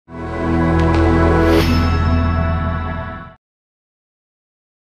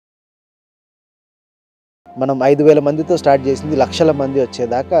మనం 5,000 మందితో స్టార్ట్ చేసింది లక్షల మంది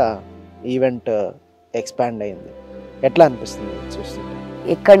వచ్చేదాకా ఈవెంట్ ఎక్స్పాండ్ అయింది. ఎట్లా అనిపిస్తుంది చూస్తుంటే?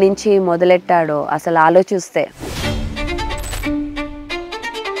 ఎక్కడి నుంచి మొదలెట్టాడో అసలు ఆలోచిస్తే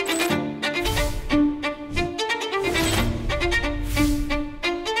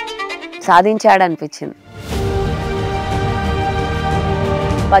సాధించాడనిపించింది.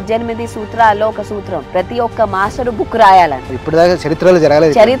 18 సూత్రాల్లో ఒక సూత్రం, ప్రతి ఒక్క మాస్టర్ బుక్ రాయాలని. ఇప్పుడు దాకా చరిత్రలో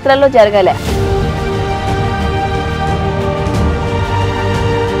జరగలే.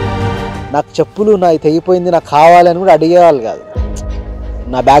 నాకు చెప్పులు నా తెగిపోయింది, నాకు కావాలని కూడా అడిగేవాళ్ళు కాదు.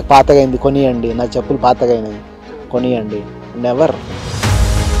 నా బ్యాగ్ పాతగైంది కొనియండి, నా చెప్పులు పాతగైనాయి కొనియండి, నెవర్.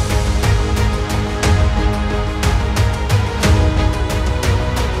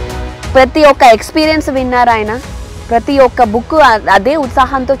 ప్రతి ఒక్క ఎక్స్పీరియన్స్ విన్నారు ఆయన, ప్రతి ఒక్క బుక్ అదే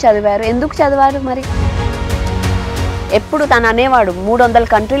ఉత్సాహంతో చదివారు. ఎందుకు చదివారు మరి? ఎప్పుడు తను అనేవాడు 300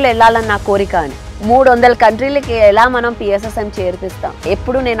 కంట్రీలు వెళ్ళాలని నా కోరిక అని. 300 కంట్రీలకి ఎలా మనం PSSM చేర్పిస్తాం,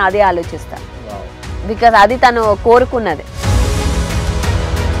 ఎప్పుడు నేను అదే ఆలోచిస్తాను. బికాజ్ అది తను కోరుకున్నది.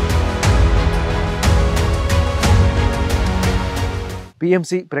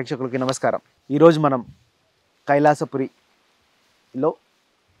 PMC ప్రేక్షకులకి నమస్కారం. ఈరోజు మనం కైలాసపురిలో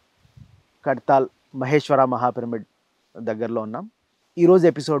కడ్తాల్ మహేశ్వర మహాపిరమిడ్ దగ్గరలో ఉన్నాం. ఈరోజు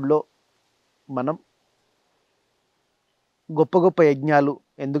ఎపిసోడ్లో మనం గొప్ప గొప్ప యజ్ఞాలు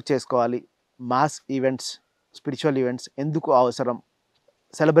ఎందుకు చేసుకోవాలి, మాస్ ఈవెంట్స్, స్పిరిచువల్ ఈవెంట్స్ ఎందుకు అవసరం,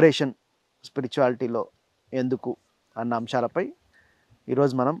 సెలబ్రేషన్ స్పిరిచువాలిటీలో ఎందుకు అన్న అంశాలపై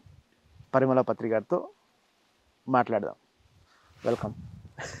ఈరోజు మనం పరిమళ పత్రి గారితో మాట్లాడదాం. వెల్కమ్.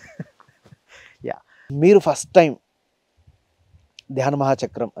 యా, మీరు ఫస్ట్ టైం ధ్యాన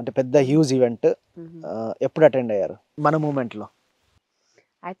మహాచక్రం అంటే పెద్ద హ్యూజ్ ఈవెంట్ ఎప్పుడు అటెండ్ అయ్యారు? మన మూమెంట్లో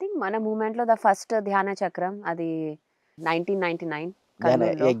ఐ థింక్ మన మూమెంట్లో ద ఫస్ట్ ధ్యాన చక్రం అది 1999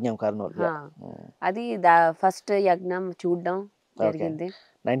 యజ్ఞం కర్నూలు. అది ద ఫస్ట్ యజ్ఞం చూడడం జరిగింది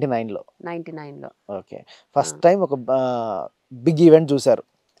 99లో. ఓకే, ఫస్ట్ టైం ఒక బిగ్ ఈవెంట్ చూసారు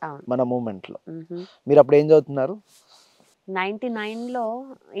మన మూమెంట్లో. మీరు అప్పుడు ఏం చదువుతున్నారు? 99లో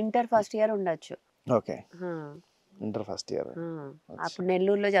ఇంటర్ ఫస్ట్ ఇయర్ ఉండొచ్చు. Okay, inter first year. అప్పుడు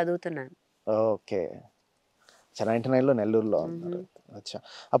నెల్లూరులో చదువుతున్నాను. ఓకే, 99లో నెల్లూరులో ఉన్నారు. అచ్చా,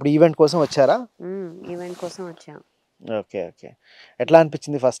 అప్పుడు ఈవెంట్ కోసం వచ్చారా? ఈవెంట్ కోసం వచ్చాం. ఓకే ఓకే, ఎట్లా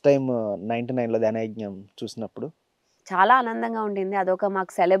అనిపించింది ఫస్ట్ టైం 99లో ధ్యానయజ్ఞం చూసినప్పుడు? చాలా ఆనందంగా ఉండింది. అదొక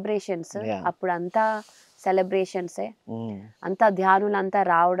మాకు సెలబ్రేషన్స్. అప్పుడు అంతా సెలబ్రేషన్సే, అంతా ధ్యానులు అంతా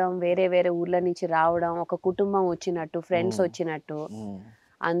రావడం, వేరే వేరే ఊర్ల నుంచి రావడం, ఒక కుటుంబం వచ్చినట్టు, ఫ్రెండ్స్ వచ్చినట్టు,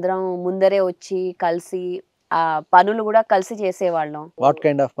 అందరం ముందరే వచ్చి కలిసి ఆ పనులు కూడా కలిసి చేసేవాళ్ళం. వాట్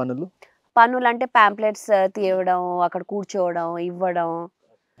కైండ్ ఆఫ్ పనులు? పనులు అంటే పాంప్లెట్స్ తీయడం, అక్కడ కూర్చోవడం, ఇవ్వడం,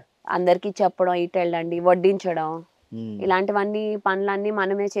 అందరికి చెప్పడం, ఇటు వెళ్ళండి, వడ్డించడం, ఇలాంటివన్నీ పనులన్నీ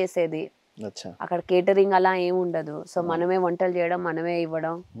మనమే చేసేది. అక్కడ కేటరింగ్ అలా ఏమి ఉండదు. సో మనమే వంటలు చేయడం, మనమే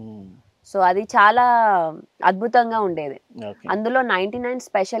ఇవ్వడం. సో అది చాలా అద్భుతంగా ఉండేది. అందులో 99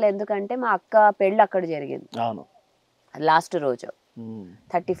 స్పెషల్ ఎందుకంటే మా అక్క పెళ్ళి అక్కడ జరిగింది లాస్ట్ రోజు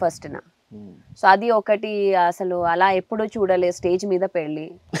 31st. సో అది ఒకటి అసలు అలా ఎప్పుడూ చూడలేదు, స్టేజ్ మీద పెళ్ళి.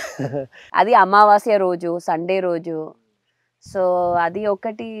 అది అమావాస్య రోజు, సండే రోజు. సో అది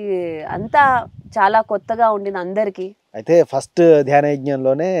ఒకటి అంతా చాలా కొత్తగా ఉండింది అందరికి. అయితే ఫస్ట్ ధ్యాన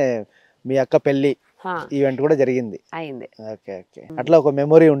యజ్ఞంలోనే మీ అక్క పెళ్ళి ఈవెంట్ కూడా జరిగింది, అయింది. ఓకే ఓకే, అట్లా ఒక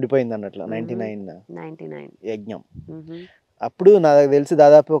మెమొరీ ఉండిపోయింది అన్నట్లు 99 యజ్ఞం. అప్పుడు నాకు తెలిసి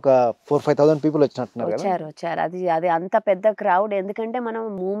దాదాపు ఒక 4-5,000 పీపుల్ వచ్చినట్టున్నారు. వచ్చారు. అది అంత పెద్ద క్రౌడ్. ఎందుకంటే మనం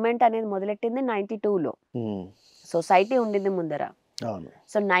మూవ్మెంట్ అనేది మొదలెట్టింది 92లో. సొసైటీ ఉండింది ముందర.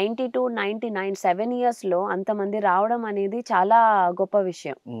 సో 92, 99 7 years లో అంతమంది రావడం అనేది చాలా గొప్ప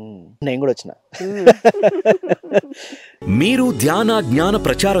విషయం. నేను కూడా వచ్చిన. మీరు ధ్యాన జ్ఞాన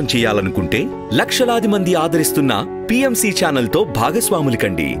ప్రచారం చేయాలనుకుంటే లక్షలాది మంది ఆదరిస్తున్న PMC ఛానల్ తో భాగస్వాములు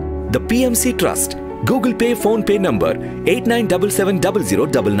కండి. The PMC trust, Google pay, phone pay number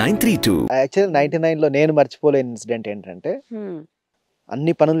 8977009932. Actually 99లో నేను మర్చిపోలేని ఇన్సిడెంట్ ఏంటంటే,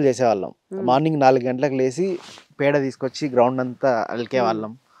 అన్ని పనులు చేసేవాళ్ళం. మార్నింగ్ 4 గంటలకు లేచి పేడ తీసుకొచ్చి గ్రౌండ్ అంతా అలికే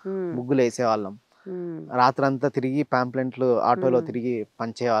వాళ్ళం, ముగ్గులు వేసేవాళ్ళం, రాత్రంతా తిరిగి పాంప్లెంట్లు ఆటోలో తిరిగి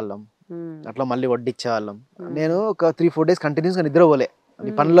పంచేవాళ్ళం, అట్లా మళ్ళీ వడ్డిచ్చేవాళ్ళం. నేను ఒక 3-4 days కంటిన్యూస్గా నిద్రపోలే,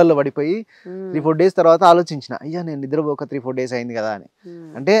 పనులలో పడిపోయి 3-4 days తర్వాత ఆలోచించిన, అయ్యా నేను నిద్రపోక 3-4 days అయింది కదా అని.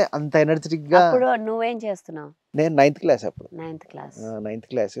 అంటే అంత ఎనర్జెటిక్ గా. నువ్వేం చేస్తున్నావు? నేను 9th క్లాస్ అప్పుడు. 9th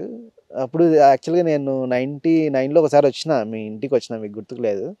క్లాస్ అప్పుడు. యాక్చువల్గా నేను 99లో ఒకసారి వచ్చిన, మీ ఇంటికి వచ్చిన, మీకు గుర్తుకు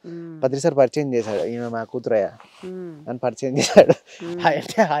లేదు. పత్రి సార్ పరిచయం చేశాడు, ఈమె మా కూతురయ్య అని పరిచయం చేశాడు.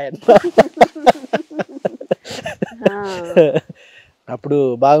 అంటే అప్పుడు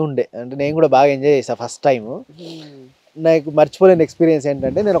బాగుండే, అంటే నేను కూడా బాగా ఎంజాయ్ చేసా ఫస్ట్ టైం. నాకు మర్చిపోలేని ఎక్స్పీరియన్స్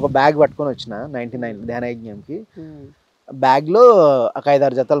ఏంటంటే నేను ఒక బ్యాగ్ పట్టుకొని వచ్చిన 99 ధ్యానయజ్ఞంకి. బ్యాగ్లో ఒక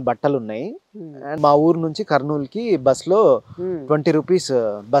 5-6 జతలు బట్టలు ఉన్నాయి. అండ్ మా ఊరు నుంచి కర్నూలుకి బస్లో 20 రూపీస్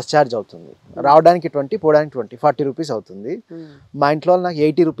బస్ ఛార్జ్ అవుతుంది. రావడానికి 20, పోవడానికి 20, 40 రూపీస్ అవుతుంది. మా ఇంట్లో వాళ్ళు నాకు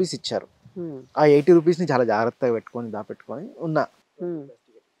 80 రూపీస్ ఇచ్చారు. ఆ 80 రూపీస్ని చాలా జాగ్రత్తగా దాపెట్టుకొని ఉన్నా.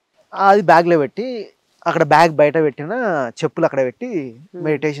 అది బ్యాగ్లో పెట్టి అక్కడ బ్యాగ్ బయట పెట్టిన చెప్పులు అక్కడ పెట్టి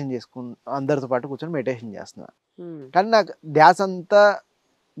మెడిటేషన్ అందరితో పాటు కూర్చొని మెడిటేషన్ చేస్తున్నా. కానీ నాకు ధ్యాస అంతా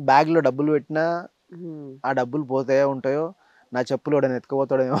బ్యాగ్లో డబ్బులు పెట్టినా ఆ డబ్బులు పోతే ఉంటాయో, నా చెప్పులు ఎవడైనా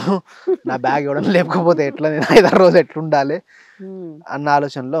ఎత్తుకుపోతాడేమో, నా బ్యాగ్ ఎవడైనా లేకపోతే ఎట్లా, నేను 5-6 రోజులు ఎట్లుండాలి అన్న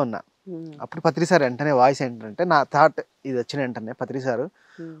ఆలోచనలో ఉన్నా. అప్పుడు పత్రి సార్ వెంటనే వాయిస్ ఏంటంటే, నా థాట్ ఇది వచ్చిన వెంటనే పత్రి సారు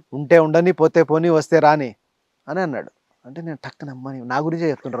ఉంటే ఉండని పోతే పోని వస్తే రాని అని అన్నాడు. అంటే నేను టక్కున అమ్మని నా గురించే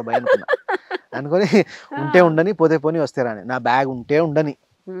చెప్తుంటారు భయం అనుకొని ఉంటే ఉండని పోతే పోని వస్తే రాని. నా బ్యాగ్ ఉంటే ఉండని,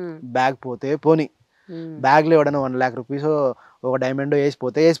 బ్యాగ్ పోతే పోని, బ్యాగ్లో ఎవడైనా 1 lakh రూపీస్ ఒక డైమండ్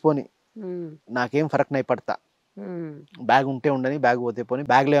వేసిపోతే వేసిపోని, నాకేం ఫరక్ నై పడతా. బ్యాగ్ ఉంటే ఉండని, బ్యాగ్ పోతే పోని,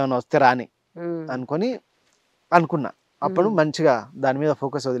 బ్యాగ్లో ఏమైనా వస్తే రాని అనుకున్నా. అప్పుడు మంచిగా దాని మీద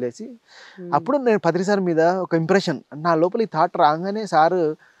ఫోకస్ వదిలేసి అప్పుడు నేను పత్రి సార్ మీద ఒక ఇంప్రెషన్, నా లోపల ఈ థాట్ రాగానే సార్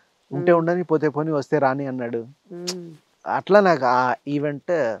ఉంటే ఉండని పోతే పోని వస్తే రాని అన్నాడు. అట్లా నాకు ఆ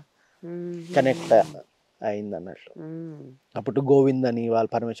ఈవెంట్ కనెక్ట్ అయింది అన్నట్లు. అప్పుడు గోవింద్ అని వాళ్ళ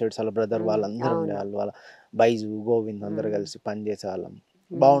పరమేశ్వరుడు వాళ్ళ బ్రదర్ వాళ్ళందరూ ఉండేవాళ్ళు, వాళ్ళ బైజు గోవింద్ అందరు కలిసి పని చేసే వాళ్ళం.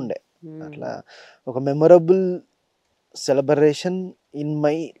 బాగుండే. అట్లా ఒక memorable celebration in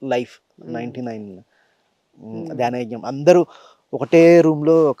my life 99 ధ్యానయజ్ఞం. అందరూ ఒకటే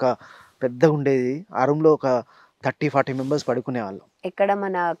రూమ్లో, ఒక పెద్దగా ఉండేది, ఆ రూమ్లో ఒక 30-40 మెంబర్స్ పడుకునేవాళ్ళం. ఇక్కడ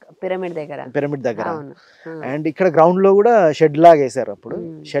మన పిరమిడ్ దగ్గర. అండ్ ఇక్కడ గ్రౌండ్ లో కూడా షెడ్ లాగా వేసారు. అప్పుడు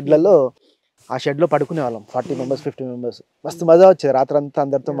షెడ్లలో, ఆ షెడ్ లో పడుకునే వాళ్ళం 40 మెంబర్స్ 50 మెంబర్స్. మస్తు మజా వచ్చేది రాత్రంతా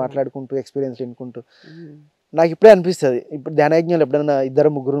అందరితో మాట్లాడుకుంటూ ఎక్స్పీరియన్స్ వినుకుంటూ. నాకు ఇప్పుడే అనిపిస్తుంది, ఇప్పుడు ధ్యానయజ్ఞాలు ఎప్పుడైనా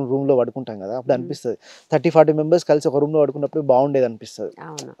 2-3 రూమ్ లో పడుకుంటాం కదా, అప్పుడు అనిపిస్తుంది 30-40 మెంబర్స్ కలిసి ఒక రూమ్ లో పడుకున్నప్పుడు బాగుండేది అనిపిస్తుంది.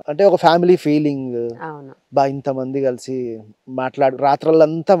 అంటే ఒక ఫ్యామిలీ ఫీలింగ్, ఇంతమంది కలిసి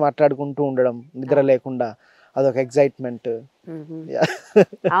రాత్రలంతా మాట్లాడుకుంటూ ఉండడం నిద్ర లేకుండా, అదొక ఎక్సైట్మెంట్.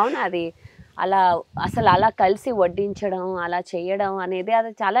 అవును, అది అసలు అలా కలిసి వడ్డించడం, అలా చేయడం అనేది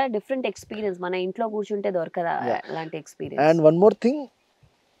అది చాలా డిఫరెంట్ ఎక్స్పీరియన్స్. మన ఇంట్లో కూర్చుంటే దొరకదా అలాంటి experience. And one more thing,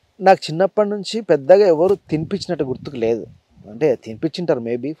 నాకు చిన్నప్పటి నుంచి పెద్దగా ఎవరు తినిపించినట్టు గుర్తుకు లేదు. అంటే తినిపించింటారు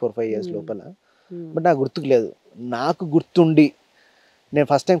మేబీ 4-5 years లోపల, బట్ నాకు గుర్తుకు లేదు. నాకు గుర్తుండి నేను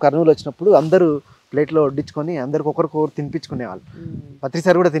ఫస్ట్ టైం కర్నూలు వచ్చినప్పుడు అందరూ ప్లేట్లో వడ్డించుకొని అందరికి ఒకరికొకరు తినిపించుకునేవాళ్ళు. పత్రి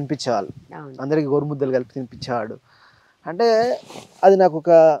సార్ కూడా తినిపించేవాళ్ళు, అందరికి గోరుముద్దలు కలిపి తినిపించేవాడు. అంటే అది నాకు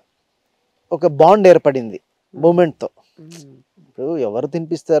ఒక బాండ్ ఏర్పడింది మూమెంట్తో. ఇప్పుడు ఎవరు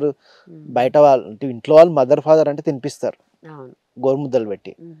తినిపిస్తారు, బయట వాళ్ళు, ఇంట్లో వాళ్ళు మదర్ ఫాదర్ అంటే తినిపిస్తారు గోరుముద్దలు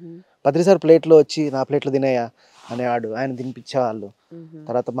పెట్టి. పత్రి సార్ ప్లేట్లో వచ్చి నా ప్లేట్లో తినేయా అనేవాడు, ఆయన తినిపించేవాళ్ళు.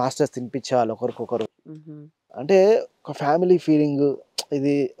 తర్వాత మాస్టర్స్ తినిపించేవాళ్ళు ఒకరికొకరు. అంటే ఒక ఫ్యామిలీ ఫీలింగ్,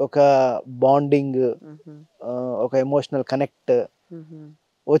 ఇది ఒక బాండింగ్, ఒక ఎమోషనల్ కనెక్ట్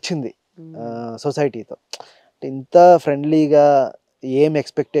వచ్చింది సొసైటీతో. ఇంత ఫ్రెండ్లీగా, ఏం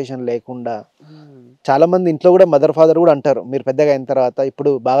ఎక్స్పెక్టేషన్ లేకుండా. చాలా మంది ఇంట్లో కూడా మదర్ ఫాదర్ కూడా అంటారు, మీరు పెద్దగా అయిన తర్వాత,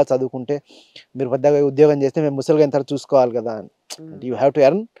 ఇప్పుడు బాగా చదువుకుంటే, మీరు పెద్దగా ఉద్యోగం చేస్తే మేము ముసలిగా అయిన తర్వాత చూసుకోవాలి కదా అని. You have to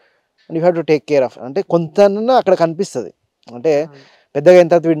earn and you have to take care of. అంటే కొంతన్నా అక్కడ కనిపిస్తుంది, అంటే పెద్దగా అయిన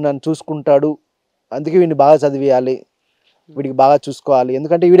తర్వాత వీడు నన్ను చూసుకుంటాడు, అందుకే వీడిని బాగా చదివేయాలి, వీడికి బాగా చూసుకోవాలి,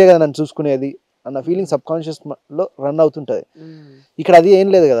 ఎందుకంటే వీడే కదా నన్ను చూసుకునేది అన్న ఫీలింగ్ సబ్ కాన్షియస్లో రన్ అవుతుంటుంది. ఇక్కడ అది ఏం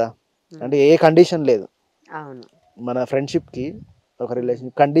లేదు కదా, అంటే ఏ కండిషన్ లేదు. మన ఫ్రెండ్షిప్కి ఒక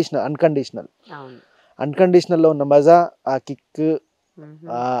రిలేషన్ అన్కండిషనల్లో ఉన్న మజా, ఆ కిక్,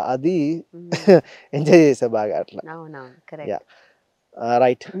 అది ఎంజాయ్ చేసా బాగా అట్లా.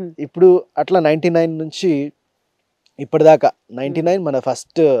 రైట్. ఇప్పుడు అట్లా 99 నుంచి ఇప్పటిదాకా 99 మన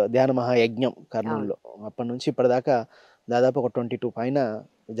ఫస్ట్ ధ్యాన మహాయజ్ఞం కర్నూలులో. అప్పటి నుంచి ఇప్పటిదాకా దాదాపు ఒక 22 పైన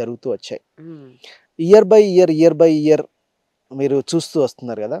జరుగుతూ వచ్చాయి. ఇయర్ బై ఇయర్ మీరు చూస్తూ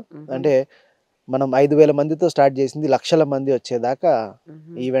వస్తున్నారు కదా. అంటే మనం 5,000 మందితో స్టార్ట్ చేసింది, లక్షల మంది వచ్చేదాకా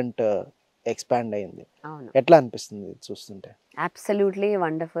ఈవెంట్ ఎక్స్పాండ్ అయింది. ఎట్లా అనిపిస్తుంది చూస్తుంటే? Absolutely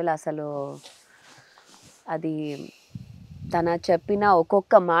wonderful. అసలు అది తన చెప్పిన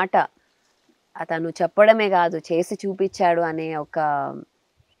ఒక్కొక్క మాట అతను చెప్పడమే కాదు, చేసి చూపించాడు అనే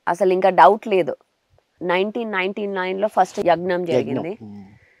అసలు ఇంకా డౌట్ లేదు. 1999లో ఫస్ట్ యజ్ఞం జరిగింది.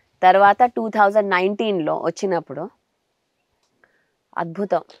 తర్వాత 2019లో వచ్చినప్పుడు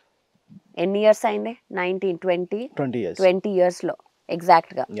అద్భుతం. ఎన్ని ఇయర్స్ అయింది? 20 ఇయర్స్లో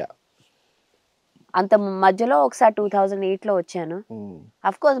ఎగ్జాక్ట్గా. అంత మధ్యలో ఒకసారి 2008లో వచ్చాను.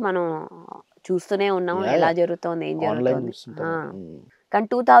 అఫ్ కోర్స్ మనం చూస్తూనే ఉన్నాం ఎలా జరుగుతోంది, ఏం జరుగుతుంది. కానీ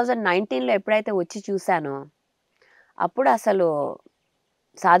 2019లో ఎప్పుడైతే వచ్చి చూసానో అప్పుడు అసలు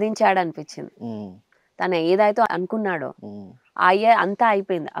సాధించాడు అనిపించింది. తను ఏదైతే అనుకున్నాడో అంతా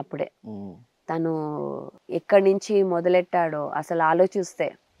అయిపోయింది అప్పుడే. తను ఎక్కడి నుంచి మొదలెట్టాడో అసలు ఆలోచిస్తే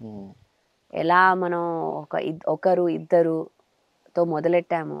ఎలా మనం ఒకరు ఇద్దరుతో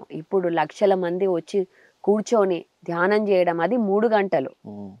మొదలెట్టాము, ఇప్పుడు లక్షల మంది వచ్చి కూర్చొని ధ్యానం చేయడం, అది 3 గంటలు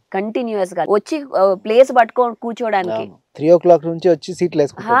కంటిన్యూస్ గా వచ్చి ప్లేస్ పట్టుకొని కూర్చోడానికి 3 o'clock నుంచి వచ్చి సీట్లు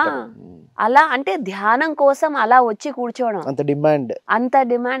వేసుకుంటారు. అలా అంటే ధ్యానం కోసం అలా వచ్చి కూర్చోవడం, అంత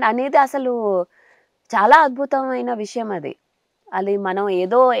డిమాండ్ అనేది అసలు చాలా అద్భుతమైన విషయం. అది మనం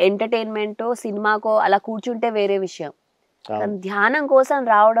ఏదో ఎంటర్టైన్మెంట్ సినిమాకో అలా కూర్చుంటే వేరే విషయం, ధ్యానం కోసం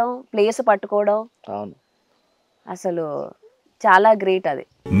రావడం, ప్లేస్ పట్టుకోవడం అసలు చాలా గ్రేట్. అది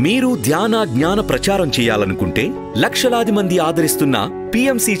మీరు ధ్యాన జ్ఞాన ప్రచారం చేయాలనుకుంటే లక్షలాది మంది ఆదరిస్తున్న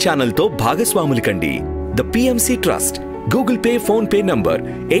PMC ఛానల్ తో భాగస్వాములు కండి. The PMC trust, Google pay, phone pay number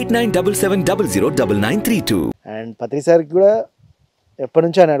 8977009932. And Patri sir కూడా ఎప్పటి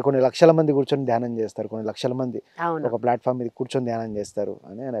నుంచో అన్నాడు, కొన్ని లక్షల మంది కూర్చొని ధ్యానం చేస్తారు, కొన్ని లక్షల మంది ఒక ప్లాట్ఫామ్ మీద కూర్చొని ధ్యానం చేస్తారు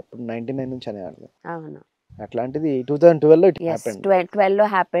అని ఆయన ఎప్పుడు 99 నుంచి అనేవాడు. అట్లాంటిది 2012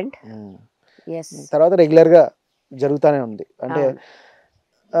 హ్యాపెండ్. తర్వాత రెగ్యులర్ గా జరుగుతూనే ఉంది. అంటే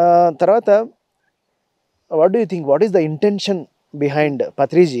తర్వాత what do you think, what is the intention behind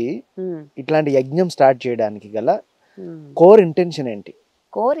Patriji ఇట్లాంటి యజ్ఞం స్టార్ట్ చేయడానికి గల కోర్ ఇంటెన్షన్ ఏంటి?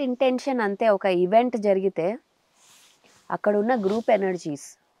 కోర్ ఇంటెన్షన్ అంతే, ఒక ఈవెంట్ జరిగితే అక్కడ ఉన్న గ్రూప్ ఎనర్జీస్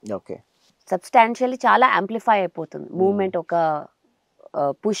సబ్స్టాన్షియల్లీ చాలా యాంప్లిఫై అయిపోతుంది. మూవ్మెంట్ ఒక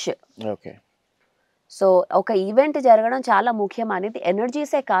పుష్. సో ఒక ఈవెంట్ జరగడం చాలా ముఖ్యం అనేది.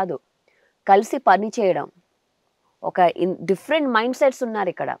 ఎనర్జీసే కాదు, కలిసి పని చేయడం, ఒక డిఫరెంట్ మైండ్ సెట్స్ ఉన్నారు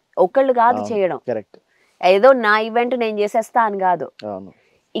ఇక్కడ, ఒకళ్ళు కాదు చేయడం. ఏదో నా ఈవెంట్ నేను చేసేస్తా అని కాదు,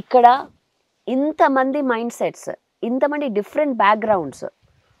 ఇక్కడ ఇంతమంది మైండ్ సెట్స్, ఇంతమంది డిఫరెంట్ బ్యాక్గ్రౌండ్స్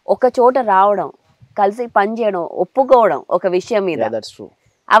ఒక చోట రావడం, కలిసి పని చేయడం, ఒప్పుకోవడం ఒక విషయం మీద,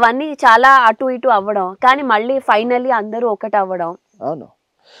 అవన్నీ చాలా అటు ఇటు అవ్వడం, కానీ మళ్ళీ ఫైనల్లీ అందరూ ఒకటి అవ్వడం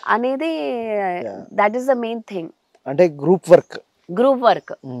అనేది that is the main thing. అంటే గ్రూప్ వర్క్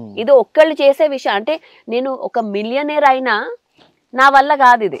ఇది ఒక్కళ్ళు చేసే విషయం. అంటే నేను ఒక మిలియనీర్ అయినా నా వల్ల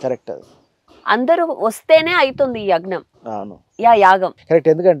కాదు, ఇది అందరూ వస్తేనే అవుతుంది ఈ యజ్ఞం, యాగం. కరెక్ట్.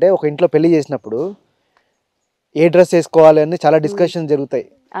 ఎందుకంటే ఒక ఇంట్లో పెళ్లి చేసినప్పుడు ఏ డ్రెస్ వేసుకోవాలి అని చాలా డిస్కషన్ జరుగుతాయి,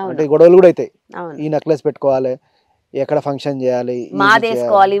 అంటే గొడవలు కూడా అవుతాయి. ఈ నెక్లెస్ పెట్టుకోవాలి, ఎక్కడ ఫంక్షన్ చేయాలి,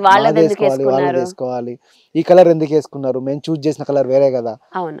 వేసుకోవాలి, ఈ కలర్ ఎందుకు వేసుకున్నారు, మేము చూస్ చేసిన కలర్ వేరే కదా.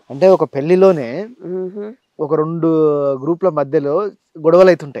 అంటే ఒక పెళ్లిలోనే ఒక 2 గ్రూప్ల మధ్యలో గొడవలు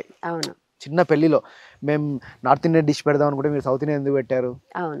అవుతుంటాయి. చిన్న పెళ్లిలో మేము నార్త్ ఇండియన్ డిష్ పెడదాం అనుకుంటే మీరు సౌత్ ఇండియన్ ఎందుకు పెట్టారు,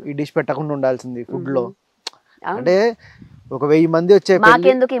 ఈ డిష్ పెట్టకుండా ఉండాల్సింది ఫుడ్ లో. అంటే ఒక 1000 మంది వచ్చే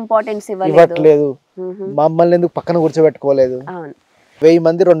ఇంపార్టెన్స్ ఇవ్వట్లేదు, మమ్మల్ని ఎందుకు పక్కన కూర్చోబెట్టుకోలేదు. 1000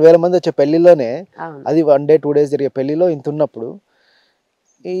 మంది 2000 మంది వచ్చే పెళ్లిలోనే, అది 1 day 2 days జరిగే పెళ్లిలో ఇంత ఉన్నప్పుడు,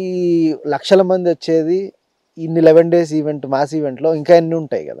 ఈ లక్షల మంది వచ్చేది ఇన్ని 11 days ఈవెంట్, మాస్ ఈవెంట్ లో ఇంకా ఎన్ని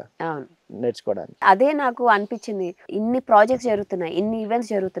ఉంటాయి కదా నేర్చుకోవడానికి. అదే నాకు అనిపించింది, ఇన్ని ప్రాజెక్ట్స్ జరుగుతున్నాయి, ఇన్ని ఈవెంట్స్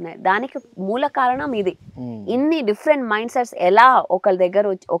జరుగుతున్నాయి, దానికి మూల కారణం ఇది. ఇన్ని డిఫరెంట్ మైండ్ సెట్స్ ఎలా ఒకళ్ళ దగ్గర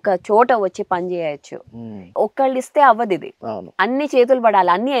ఒక చోట వచ్చి పని చేయొచ్చు, ఒకళ్ళు ఇస్తే అవ్వదు ఇది, అన్ని చేతులు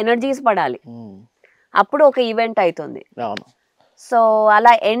పడాలి, అన్ని ఎనర్జీస్ పడాలి, అప్పుడు ఒక ఈవెంట్ అవుతుంది. సో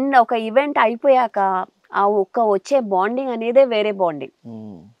అలా ఒక ఈవెంట్ అయిపోయాక ఆ వచ్చే బాండింగ్ అనేదే వేరే బాండింగ్.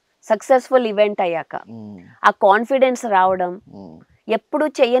 సక్సెస్ఫుల్ ఈవెంట్ అయ్యాక ఆ కాన్ఫిడెన్స్ రావడం, ఎప్పుడు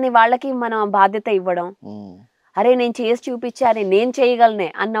చెయ్యని వాళ్ళకి మనం బాధ్యత ఇవ్వడం, అరే నేను చేసి చూపించాను, నేను చేయగలనే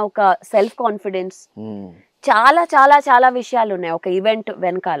అన్న ఒక సెల్ఫ్ కాన్ఫిడెన్స్, చాలా చాలా చాలా విషయాలు ఉన్నాయి ఒక ఈవెంట్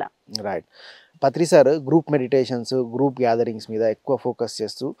వెనకాల. రైట్. పత్రి sir group meditations, group gatherings మీద ఎక్కువ ఫోకస్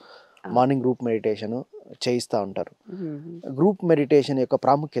చేస్తూ మార్నింగ్ గ్రూప్ మెడిటేషన్ చేయిస్తూ ఉంటారు. గ్రూప్ మెడిటేషన్ యొక్క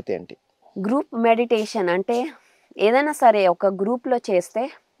ప్రాముఖ్యత ఏంటి? గ్రూప్ మెడిటేషన్ అంటే ఏదైనా సరే ఒక గ్రూప్లో చేస్తే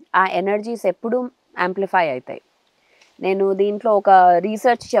ఆ ఎనర్జీస్ ఎప్పుడూ యాంప్లిఫై అవుతాయి. నేను దీంట్లో ఒక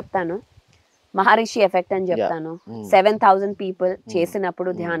రీసెర్చ్ చెప్తాను, మహర్షి ఎఫెక్ట్ అని చెప్తాను. 7,000 పీపుల్ చేసినప్పుడు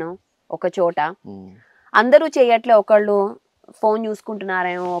ధ్యానం ఒక చోట, అందరూ చేయట్లే, ఒకళ్ళు ఫోన్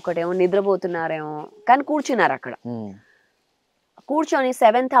చూసుకుంటున్నారేమో, ఒకటేమో నిద్రపోతున్నారేమో, కానీ కూర్చున్నారు అక్కడ. కూర్చొని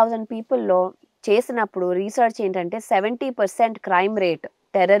 7,000 పీపుల్లో చేసినప్పుడు రీసెర్చ్ ఏంటంటే 70% క్రైమ్ రేట్,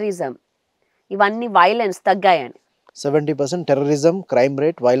 టెర్రరిజం, ఇవన్నీ violence తగ్గాయని. 70% terrorism, crime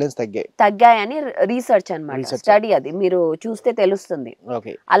rate, violence తగ్గాయని research అన్నమాట, స్టడీ. అది మీరు చూస్తే తెలుస్తుంది.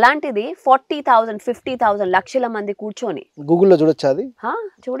 అలాంటిది 40,000 50,000 లక్షల మంది కూర్చొని గూగుల్లో చూడొచ్చు, అది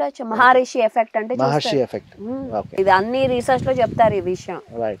చూడొచ్చు. మహర్షి ఎఫెక్ట్ అంటే ఇది అన్ని రీసెర్చ్ లో చెప్తారు ఈ విషయం.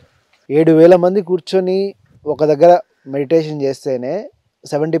 7,000 మంది కూర్చొని ఒక దగ్గర మెడిటేషన్ చేస్తేనే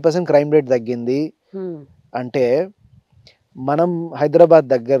 70% క్రైమ్ రేట్ తగ్గింది అంటే మనం హైదరాబాద్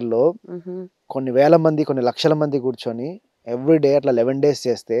దగ్గరలో కొన్ని వేల మంది కొన్ని లక్షల మంది కూర్చొని ఎవ్రీ డే అట్లా 11 days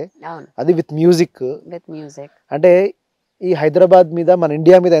చేస్తే అది విత్ మ్యూజిక్ అంటే ఈ హైదరాబాద్ మీద మన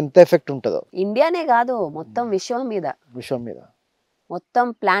ఇండియా మీద ఎంత ఎఫెక్ట్ ఉంటుందో. ఇండియానే కాదు మొత్తం విశ్వం మీద మొత్తం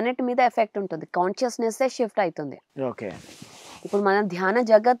ప్లానెట్ మీద ఎఫెక్ట్ ఉంటుంది. కాన్షియస్నెస్ షిఫ్ట్ అవుతుంది. ఓకే, ఇప్పుడు మనం ధ్యాన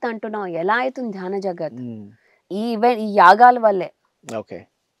జగత్ అంటున్నాం. ఎలా అవుతుంది ధ్యాన జగత్? ఈ యాగాల వల్లే. ఓకే,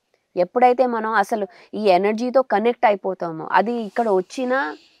 ఎప్పుడైతే మనం అసలు ఈ ఎనర్జీతో కనెక్ట్ అయిపోతామో, అది ఇక్కడ వచ్చిన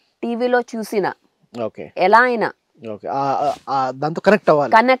టీవీలో చూసిన ఎలా అయినా దాంతో కనెక్ట్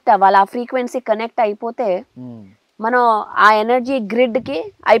అవ్వాలి. ఆ ఫ్రీక్వెన్సీ కనెక్ట్ అయిపోతే మనం ఆ ఎనర్జీ గ్రిడ్ కి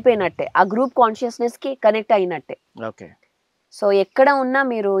అయిపోయినట్టే, ఆ గ్రూప్ కాన్షియస్నెస్ కి కనెక్ట్ అయినట్టే. సో ఎక్కడ ఉన్నా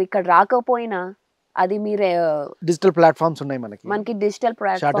మీరు ఇక్కడ రాకపోయినా అది మీరు డిజిటల్ ప్లాట్ఫామ్స్ ఉన్నాయి, మనకి డిజిటల్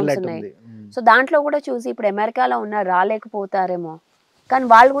ప్లాట్ఫామ్స్ ఉన్నాయి. సో దాంట్లో కూడా చూసి ఇప్పుడు అమెరికాలో ఉన్నా రాలేకపోతారేమో, కానీ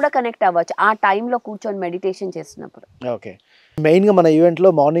వాళ్ళు కూడా కనెక్ట్ అవ్వచ్చు ఆ టైంలో కూర్చొని మెడిటేషన్ చేసినప్పుడు. ఓకే, మెయిన్గా మన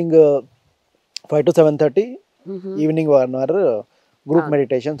ఈవెంట్లో morning 5 to 7:30, evening 1 hour group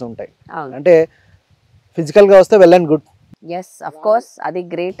meditations ఉంటాయి. అంటే ఫిజికల్గా వస్తే well and good. Yes, of course, అది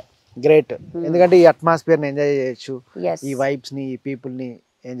గ్రేట్. ఎందుకంటే ఈ అట్మాస్ఫియర్ని ఎంజాయ్ చేయొచ్చు, ఈ వైబ్స్ని, ఈ పీపుల్ని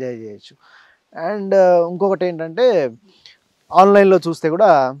ఎంజాయ్ చేయొచ్చు. అండ్ ఇంకొకటి ఏంటంటే ఆన్లైన్లో చూస్తే కూడా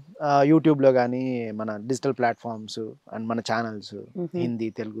యూట్యూబ్లో కానీ మన డిజిటల్ ప్లాట్ఫామ్స్ అండ్ మన ఛానల్స్ హిందీ,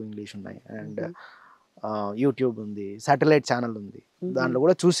 తెలుగు, ఇంగ్లీష్ ఉన్నాయి. అండ్ యూట్యూబ్ ఉంది, సాటిలైట్ ఛానల్ ఉంది. దాంట్లో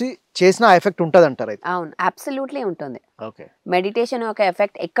కూడా చూసి చేసిన ఎఫెక్ట్ ఉంటుంది అంటారు అయితే? అవును, అబ్సల్యూట్లీ ఉంటుంది. ఓకే, మెడిటేషన్ యొక్క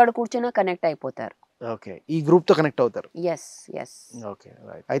ఎఫెక్ట్ ఎక్కడ కూర్చున్నా కనెక్ట్ అయిపోతారు. ఓకే, ఈ గ్రూప్ తో కనెక్ట్ అవుతారు. ఎస్. Okay,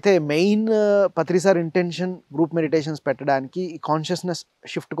 right. అయితే మెయిన్ పత్రి సార్ ఇంటెన్షన్ గ్రూప్ మెడిటేషన్స్ పెట్టడానికి ఈ కాన్షియస్నెస్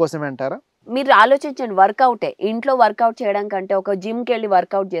షిఫ్ట్ కోసమే అంటారా? మీరు ఆలోచించండి, వర్కౌటే ఇంట్లో వర్కౌట్ చేయడం కంటే ఒక జిమ్కి వెళ్ళి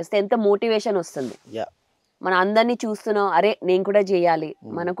వర్కౌట్ చేస్తే ఎంత మోటివేషన్ వస్తుంది. మన అందరినీ చూస్తున్నాం, అరే నేను కూడా చేయాలి,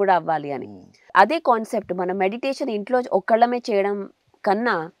 మనకు కూడా అవ్వాలి అని. అదే కాన్సెప్ట్ మన మెడిటేషన్ ఇంట్లో ఒక్కళ్ళమే చేయడం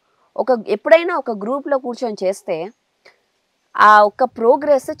కన్నా ఎప్పుడైనా ఒక గ్రూప్లో కూర్చొని చేస్తే ఆ ఒక్క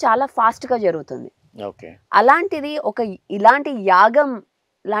ప్రోగ్రెస్ చాలా ఫాస్ట్గా జరుగుతుంది. అలాంటిది ఇలాంటి యాగం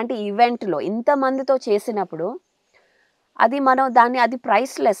లాంటి ఈవెంట్లో ఇంతమందితో చేసినప్పుడు అది మనం అది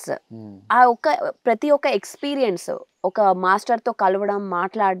ప్రైస్లెస్. ఆ ప్రతి ఒక్క ఎక్స్పీరియన్స్, ఒక మాస్టర్తో కలవడం,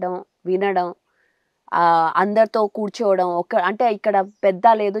 మాట్లాడడం, వినడం, అందరితో కూర్చోవడం, అంటే ఇక్కడ పెద్ద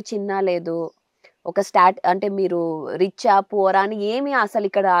లేదు చిన్న లేదు, ఒక అంటే మీరు రిచ్చా పోరా అని ఏమీ అసలు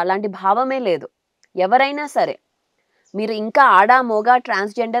ఇక్కడ అలాంటి భావమే లేదు. ఎవరైనా సరే, మీరు ఇంకా ఆడా మోగా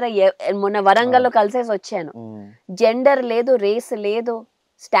ట్రాన్స్జెండర్, మొన్న వరంగల్లో కలిసేసి వచ్చాను, జెండర్ లేదు, రేస్ లేదు,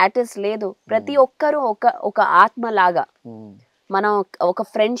 స్టాటస్ లేదు, ప్రతి ఒక్కరూ ఒక ఆత్మలాగా మనం ఒక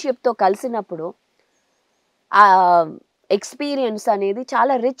ఫ్రెండ్షిప్తో కలిసినప్పుడు ఆ ఎక్స్పీరియన్స్ అనేది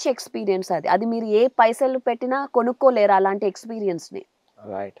చాలా రిచ్ ఎక్స్పీరియన్స్. అది మీరు ఏ పైసలు పెట్టినా కొనుక్కోలేరు అలాంటి ఎక్స్పీరియన్స్ని.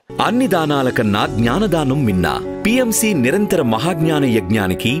 అన్ని దానాల కన్నా జ్ఞానదానం మిన్న. పిఎంసి నిరంతర మహాజ్ఞాన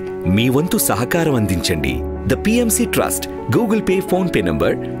యజ్ఞానికి మీ వంతు సహకారం అందించండి. The PMC trust, Google pay, phone pay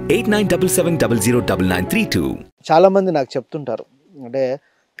number 8977009932. చాలా మంది నాకు చెప్తుంటారు, అంటే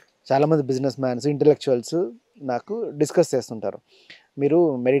చాలా మంది బిజినెస్ మ్యాన్స్, ఇంటెలెక్చువల్స్ నాకు డిస్కస్ చేస్తుంటారు, మీరు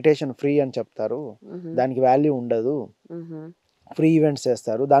మెడిటేషన్ ఫ్రీ అని చెప్తారు, దానికి వాల్యూ ఉండదు, ఫ్రీ ఈవెంట్స్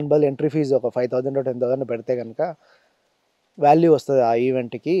చేస్తారు, దాని బదులు ఎంట్రీ ఫీజు ఒక 5,000 or 10,000 పెడితే కనుక వాల్యూ వస్తుంది ఆ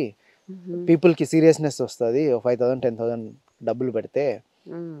ఈవెంట్కి, పీపుల్కి సీరియస్నెస్ వస్తుంది, 5,000 10,000 డబ్బులు పెడితే,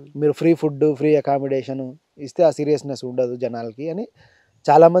 మీరు ఫ్రీ ఫుడ్, ఫ్రీ అకామిడేషన్ ఇస్తే ఆ సీరియస్నెస్ ఉండదు జనాలకి అని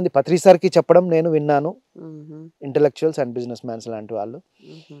చాలామంది పత్రి సార్కి చెప్పడం నేను విన్నాను, ఇంటెలెక్చువల్స్ అండ్ బిజినెస్ మ్యాన్స్ లాంటి వాళ్ళు.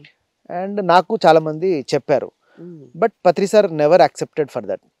 అండ్ నాకు చాలామంది చెప్పారు, but Patri sir never accepted for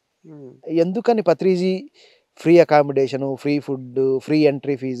that. ఎందుకని Patriji free accommodation, free food, free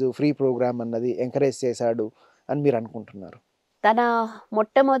entry fee, free programme అన్నది ఎంకరేజ్ చేశాడు అని మీరు అనుకుంటున్నారు? తన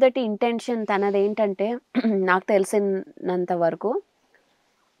మొట్టమొదటి ఇంటెన్షన్ తనదేంటంటే, నాకు తెలిసినంత వరకు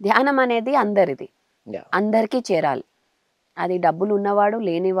ధ్యానం అనేది అందరిది, అందరికీ చేరాలి. అది డబ్బులు ఉన్నవాడు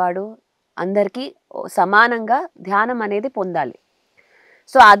లేనివాడు అందరికీ సమానంగా ధ్యానం అనేది పొందాలి.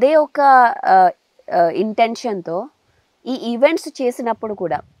 సో అదే ఒక ఇంటెన్షన్తో ఈ ఈవెంట్స్ చేసినప్పుడు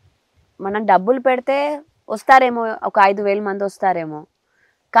కూడా మనం డబ్బులు పెడితే వస్తారేమో, ఒక 5,000 మంది వస్తారేమో,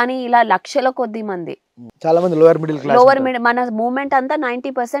 కానీ ఇలా లక్షల కొద్ది మంది, చాలా మంది లోవర్ మిడిల్, మన మూమెంట్ అంతా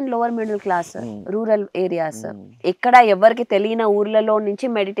 90% lower middle class, rural areas, ఎక్కడ ఎవరికి తెలియని ఊర్లలో నుంచి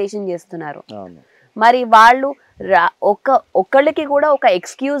మెడిటేషన్ చేస్తున్నారు. మరి వాళ్ళు ఒక్కళ్ళకి కూడా ఒక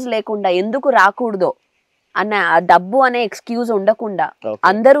ఎక్స్క్యూజ్ లేకుండా, ఎందుకు రాకూడదో అన్న డబ్బు అనే ఎక్స్క్యూజ్ ఉండకుండా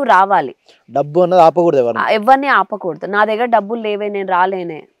అందరూ రావాలి. డబ్బు అన్నది ఆపకూడదు, ఎవరిని ఆపకూడదు. నా దగ్గర డబ్బులు లేవే, నేను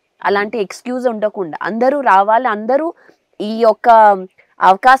రాలేనే, అలాంటి ఎక్స్క్యూజ్ ఉండకుండా అందరూ రావాలి, అందరూ ఈ యొక్క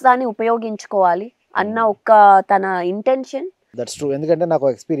అవకాశాన్ని ఉపయోగించుకోవాలి అన్న తన ఇంటెన్షన్. That's true. ఎందుకంటే నాకు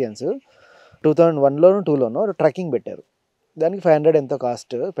ఎక్స్పీరియన్స్ 2001లోను 2002లోను ట్రెక్కింగ్ పెట్టారు. దానికి 500 ఎంతో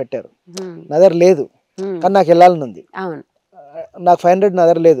కాస్ట్ పెట్టారు. నా దగ్గర లేదు కానీ నాకు వెళ్ళాలని ఉంది. నాకు 500 నా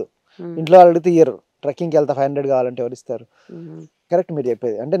దగ్గర లేదు, ఇంట్లో వాళ్ళు అడిగితే ఇయ్యరు. ట్రెక్కింగ్కి వెళ్తా 500 కావాలంటే ఎవరు ఇస్తారు? కరెక్ట్ మీరు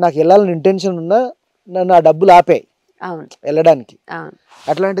చెప్పేది. అంటే నాకు వెళ్ళాలని ఇంటెన్షన్ ఉన్నా నన్ను ఆ డబ్బులు ఆపేయి వెళ్ళడానికి.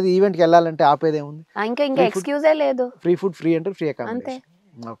 అట్లాంటిది ఈవెంట్కి వెళ్ళాలంటే ఆపేది ఏముంది? ఇంకా ఎక్స్క్యూజే లేదు. Free food, free enter, free accommodation.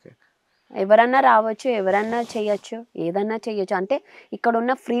 Okay, ఎవరన్నా రావచ్చు, ఎవరన్నా చెయ్యొచ్చు, ఏదన్నా చెయ్యొచ్చు. అంటే ఇక్కడ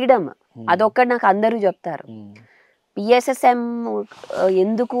ఉన్న ఫ్రీడమ్ అదొక్కటి నాకు అందరూ చెప్తారు. పిఎస్ఎస్ఎం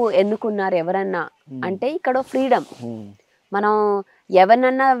ఎందుకు ఎన్నుకున్నారు ఎవరన్నా అంటే ఇక్కడ ఫ్రీడమ్. మనం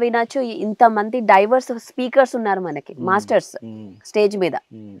ఎవరినన్నా వినొచ్చు. ఇంతమంది డైవర్స్ స్పీకర్స్ ఉన్నారు మనకి, మాస్టర్స్ స్టేజ్ మీద.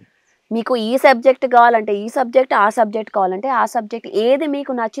 మీకు ఈ సబ్జెక్ట్ కావాలంటే ఈ సబ్జెక్ట్, ఆ సబ్జెక్ట్ కావాలంటే ఆ సబ్జెక్ట్, ఏది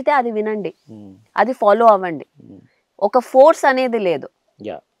మీకు నచ్చితే అది వినండి, అది ఫాలో అవ్వండి. ఒక ఫోర్స్ అనేది లేదు,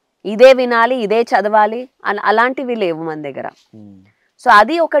 ఇదే వినాలి ఇదే చదవాలి అని అలాంటివి లేవు మన దగ్గర. సో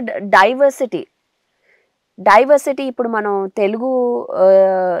అది ఒక డైవర్సిటీ. ఇప్పుడు మనం తెలుగు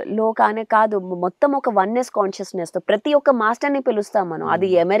లో కానే కాదు, మొత్తం ఒక వన్నెస్ కాన్షియస్నెస్ తో ప్రతి ఒక్క మాస్టర్ని పిలుస్తాం మనం. అది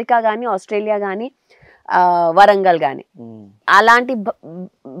అమెరికా కానీ, ఆస్ట్రేలియా కానీ, వరంగల్ కానీ, అలాంటి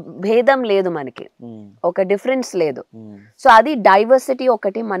భేదం లేదు మనకి, ఒక డిఫరెన్స్ లేదు. సో అది డైవర్సిటీ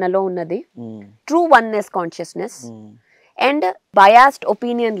ఒకటి మనలో ఉన్నది, true oneness consciousness. And biased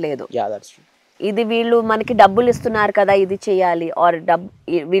opinion లేదు. ఇది వీళ్ళు మనకి డబ్బులు ఇస్తున్నారు కదా ఇది చేయాలి, ఆర్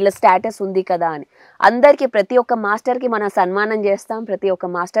వీళ్ళ స్టేటస్ ఉంది కదా అని అందరికి, ప్రతి ఒక్క మాస్టర్ కి మనం సన్మానం చేస్తాం, ప్రతి ఒక్క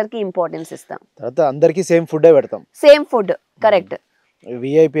మాస్టర్ కి ఇంపార్టెన్స్ ఇస్తాం. తర్వాత అందరికి సేమ్ ఫుడ్ పెడతాం. Same food, correct.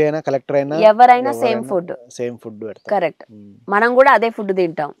 విఐపి అయినా కలెక్టర్ అయినా ఎవరైనా సేమ్ ఫుడ్ పెడతాం, కరెక్ట్. మనం కూడా అదే ఫుడ్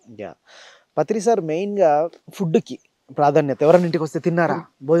తింటాం. పత్రి సార్, మెయిన్ గా ఫుడ్ కి ప్రాధాన్యత. ఎవరైనా ఇంటికి వస్తే తిన్నారా,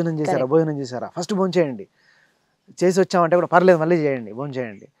 భోజనం చేశారా, ఫస్ట్ భోజనం చేయండి, చేసి వచ్చామంటే కూడా పర్లేదు మళ్ళీ చేయండి, భోజనం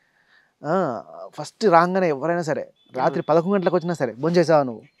చేయండి. ఫస్ట్ రాగానే ఎవరైనా సరే, రాత్రి 11 గంటలకు వచ్చినా సరే, భోజనం చేసావా,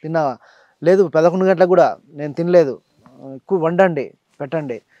 నువ్వు తిన్నావా, లేదు 11 గంటలకు కూడా నేను తినలేదు, ఎక్కువ వండండి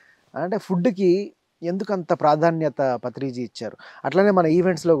పెట్టండి అంటే. ఫుడ్కి ఎందుకు అంత ప్రాధాన్యత పత్రిజీ ఇచ్చారు? అట్లనే మన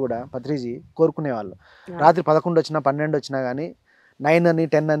ఈవెంట్స్లో కూడా పత్రిజీ కోరుకునేవాళ్ళు, రాత్రి 11 వచ్చినా 12 వచ్చినా కానీ 9 అని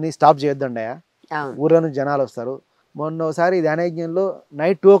 10 అని స్టాప్ చేయొద్దండి, ఊర్లో నుంచి జనాలు వస్తారు. మొన్న ఒకసారి ధ్యానయజ్ఞంలో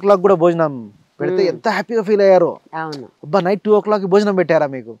నైట్ 2 o'clock కూడా భోజనం పెడితే ఎంత హ్యాపీగా ఫీల్ అయ్యారో. అబ్బా, నైట్ 2 o'clock భోజనం పెట్టారా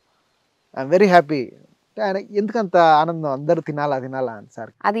మీకు, ఐఎమ్ వెరీ హ్యాపీ. ఆయన ఎందుకంత ఆనందం, అందరూ తినాలా అని సార్?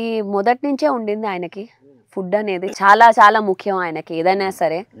 అది మొదటి నుంచే ఉండింది ఆయనకి. ఫుడ్ అనేది చాలా చాలా ముఖ్యం ఆయనకి, ఏదైనా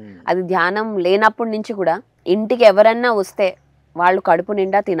సరే. అది ధ్యానం లేనప్పటి నుంచి కూడా ఇంటికి ఎవరన్నా వస్తే వాళ్ళు కడుపు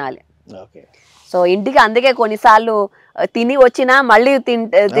నిండా తినాలి. సో ఇంటికి అందుకే కొన్నిసార్లు తిని వచ్చినా మళ్ళీ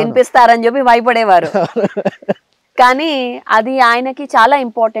తినిపిస్తారని చెప్పి భయపడేవారు. కానీ అది ఆయనకి చాలా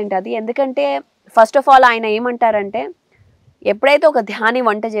ఇంపార్టెంట్ అది. ఎందుకంటే ఫస్ట్ ఆఫ్ ఆల్ ఆయన ఏమంటారంటే, ఎప్పుడైతే ఒక ధ్యాని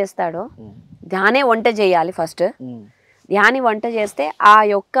వంట చేస్తాడో, ధ్యానే వంట చేయాలి ఫస్ట్. ధ్యాని వంట చేస్తే ఆ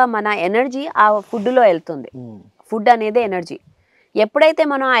యొక్క మన ఎనర్జీ ఆ ఫుడ్లో వెళ్తుంది. ఫుడ్ అనేది ఎనర్జీ. ఎప్పుడైతే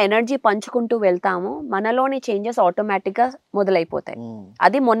మనం ఆ ఎనర్జీ పంచుకుంటూ వెళ్తామో మనలోని చేంజెస్ ఆటోమేటిక్గా మొదలైపోతాయి.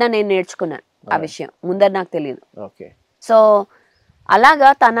 అది మొన్న నేను నేర్చుకున్నాను ఆ విషయం, ముందర నాకు తెలియదు. సో అలాగా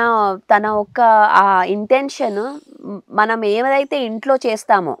తన ఒక్క ఆ ఇంటెన్షన్, మనం ఏదైతే ఇంట్లో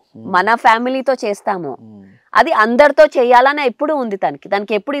చేస్తామో, మన ఫ్యామిలీతో చేస్తామో, అది అందరితో చేయాలని ఎప్పుడు ఉంది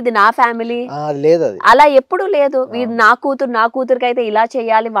తనకి ఎప్పుడు ఇది నా ఫ్యామిలీ అలా ఎప్పుడు లేదు. వీడు నా కూతురికి అయితే ఇలా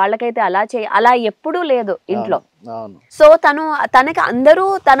చేయాలి, వాళ్ళకైతే అలా చేయాలి, అలా ఎప్పుడూ లేదు ఇంట్లో. సో తనకి అందరూ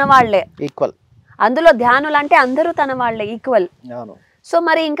తన వాళ్లే ఈక్వల్. అందులో ధ్యానులు అంటే అందరూ తన వాళ్లే ఈక్వల్. సో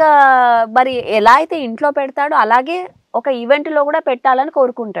మరి ఎలా అయితే ఇంట్లో పెడతాడో అలాగే ఒక ఈవెంట్ లో కూడా పెట్టాలని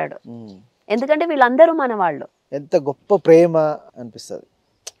కోరుకుంటాడు. ఎందుకంటే వీళ్ళందరూ మన వాళ్ళు. ఎంత గొప్ప ప్రేమ అనిపిస్తుంది.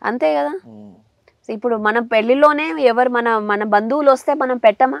 అంతే కదా. ఇప్పుడు మన పెళ్లిలోనే ఎవరు మన బంధువులు వస్తే మనం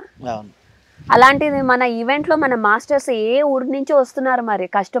పెట్టమా? అలాంటిది మన ఈవెంట్ లో మన మాస్టర్స్ ఏ ఊరి నుంచో వస్తున్నారు మరి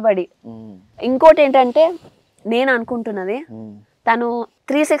కష్టపడి. ఇంకోటి ఏంటంటే నేను అనుకుంటున్నది, తను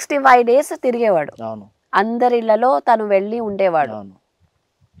 365 days తిరిగేవాడు. అందరి ఇళ్లలో తను వెళ్ళి ఉండేవాడు,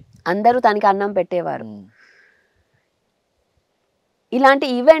 అందరూ తనకి అన్నం పెట్టేవారు. ఇలాంటి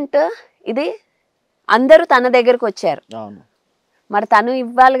ఈవెంట్ ఇది అందరూ తన దగ్గరకు వచ్చారు, మరి తను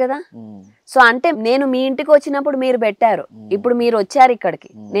ఇవ్వాలి కదా. సో అంటే నేను మీ ఇంటికి వచ్చినప్పుడు మీరు పెట్టారు, ఇప్పుడు మీరు వచ్చారు ఇక్కడికి,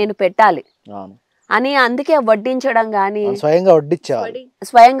 నేను పెట్టాలి అని. అందుకే వడ్డించడం గానీ,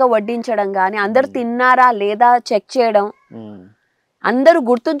 స్వయంగా వడ్డించడం గానీ, అందరు తిన్నారా లేదా చెక్ చేయడం, అందరూ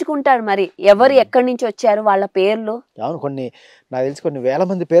గుర్తుంచుకుంటారు మరి ఎవరు ఎక్కడి నుంచి వచ్చారు, వాళ్ళ పేర్లు. నాకు తెలిసి కొన్ని వేల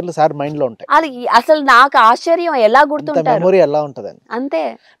మంది పేర్లు సార్ మైండ్ లో ఉంటాయి. అది అసలు నాకు ఆశ్చర్యం, ఎలా గుర్తుంటారు, మెమరీ ఎలా ఉంటదని. అంతే.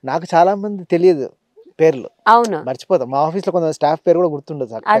 నాకు చాలా మంది తెలియదు పేర్లు, అవును, మర్చిపోతాం. మా ఆఫీస్ లో కొంత స్టాఫ్ పేరు కూడా గుర్తుండదు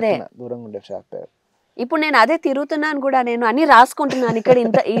సార్, అదే దూరంగా ఉండే స్టాఫ్ పేరు. ఇప్పుడు నేను అదే తిరుగుతున్నాను కూడా, నేను అన్ని రాసుకుంటున్నాను ఇక్కడ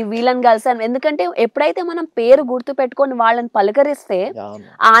ఇంత ఈ వీళ్ళని కలిసాను. ఎందుకంటే ఎప్పుడైతే మనం పేరు గుర్తు పెట్టుకొని వాళ్ళని పలకరిస్తే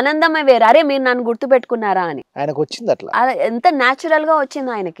ఆనందమే వేరు. అరే మీరు నన్ను గుర్తు పెట్టుకున్నారా అని ఆయనకు వచ్చింది అట్లా, ఎంత న్యాచురల్ గా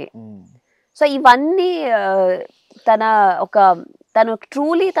వచ్చింది ఆయనకి. సో ఇవన్నీ తను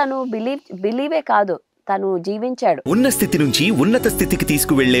ట్రూలీ తను బిలీవే కాదు, తను జీవించాడు. ఉన్న స్థితి నుంచి ఉన్నత స్థితికి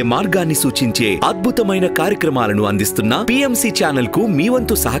తీసుకువెళ్లే మార్గాన్ని సూచించే అద్భుతమైన కార్యక్రమాలను అందిస్తున్న PMC ఛానల్ కు మీ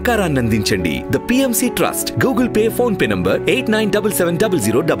వంతు సహకారాన్ని అందించండి. The PMC trust, Google pay, phone pay number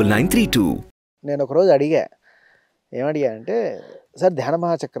 8977009932. నేను ఒక రోజు అడిగా, ఏమడిగా అంటే సార్ ధ్యాన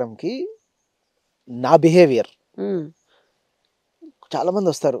మహాచక్రంకి నా బిహేవియర్, చాలా మంది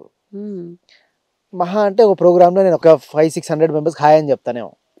వస్తారు మహా అంటే ఒక ప్రోగ్రామ్లో నేను ఒక 500-600 మెంబర్స్ హాయ్ అని చెప్తానేమో.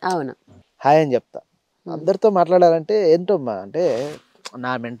 అవును, హాయ్ అని చెప్తా. అందరితో మాట్లాడాలంటే ఏంటమ్మా అంటే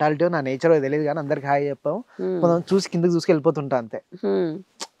నా మెంటాలిటీ నా నేచర్ తెలియదు కానీ అందరికి హాయ్ చెప్పాము, కొంతమంది చూసి కిందకి చూసి వెళ్ళిపోతుంటా అంతే.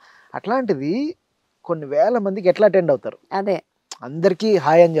 అట్లాంటిది కొన్ని వేల మందికి ఎట్లా అటెండ్ అవుతారు? అదే అందరికీ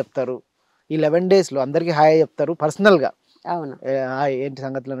హాయ్ అని చెప్తారు. ఈ 11 daysలో అందరికీ హాయ్ చెప్తారు పర్సనల్గా. అవును, హాయ్ ఏంటి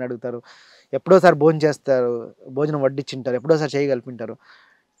సంగతులను అడుగుతారు, ఎప్పుడోసారి భోజనం చేస్తారు, భోజనం వడ్డించింటారు, ఎప్పుడోసారి చేయి కలిపింటారు.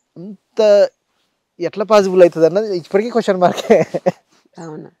 అంత ఎట్లా పాసిబుల్ అవుతుంది అన్నది ఇప్పటికీ క్వశ్చన్ మార్కే.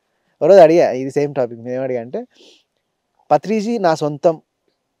 అవును, ఒకరోజు అడిగా ఇది సేమ్ టాపిక్. నేను ఏమడిగా అంటే పత్రిజీ నా సొంతం,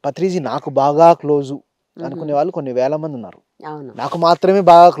 పత్రిజీ నాకు బాగా క్లోజు అనుకునే వాళ్ళు కొన్ని వేల మంది ఉన్నారు. నాకు మాత్రమే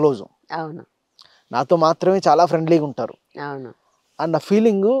బాగా క్లోజు, నాతో మాత్రమే చాలా ఫ్రెండ్లీగా ఉంటారు అన్న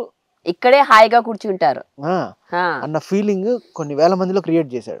ఫీలింగ్ ఇక్కడే హాయిగా కూర్చుంటారు అన్న ఫీలింగ్ కొన్ని వేల మందిలో క్రియేట్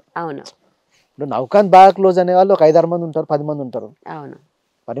చేశాడు. అవును, ఇప్పుడు నవకాంత్ బాగా క్లోజ్ అనే వాళ్ళు ఒక 5-6 మంది ఉంటారు, 10 మంది ఉంటారు. అవును,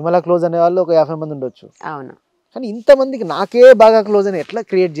 పరిమళ క్లోజ్ అనే వాళ్ళు ఒక 50 మంది ఉండొచ్చు. అవును, కానీ ఇంతమందికి నాకే బాగా క్లోజ్ అని ఎట్లా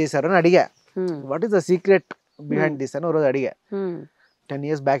క్రియేట్ చేశారు అని అడిగా. What is the secret behind this అని ఒక రోజు అడిగా. 10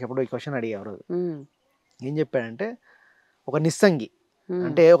 years బ్యాక్ ఎప్పుడు ఈ క్వశ్చన్ అడిగా. ఒక రోజు ఏం చెప్పాడంటే ఒక నిస్సంగి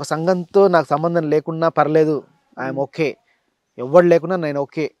అంటే ఒక సంఘంతో నాకు సంబంధం లేకున్నా పర్లేదు, ఐఎమ్ ఓకే, ఎవరు లేకున్నా నేను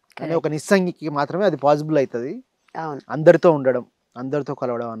ఓకే అని ఒక నిస్సంగికి మాత్రమే అది పాసిబుల్ అవుతుంది. అందరితో ఉండడం, అందరితో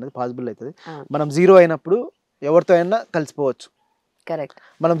కలవడం అనేది పాసిబుల్ అవుతుంది. మనం జీరో అయినప్పుడు ఎవరితో అయినా కలిసిపోవచ్చు. కరెక్ట్.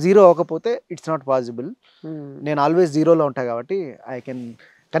 మనం జీరో అవ్వకపోతే ఇట్స్ నాట్ పాసిబుల్. నేను ఆల్వేస్ జీరోలో ఉంటా కాబట్టి I can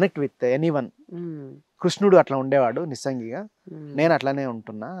connect with anyone. కృష్ణుడు అట్లా ఉండేవాడు నిస్సంగిగా, నేను అట్లానే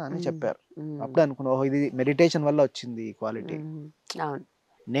ఉంటున్నా అని చెప్పారు. అప్పుడు అనుకున్నా, ఓహో ఇది మెడిటేషన్ వల్ల వచ్చింది ఈ క్వాలిటీ.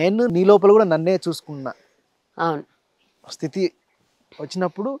 నేను నీ లోపల కూడా నన్నే చూసుకున్నా స్థితి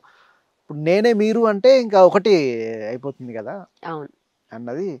వచ్చినప్పుడు ఇప్పుడు నేనే మీరు అంటే ఇంకా ఒకటి అయిపోతుంది కదా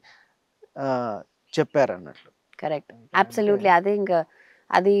అన్నది చెప్పారు అన్నట్లు. Correct, absolutely. అదే ఇంకా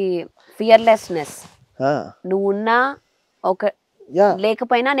అది ఫియర్లెస్నెస్. నువ్వు ఉన్నా ఒక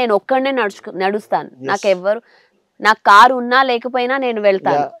లేకపోయినా నేను ఒక్కడనే నడుస్తాను, నాకు కారు ఉన్నా లేకపోయినా నేను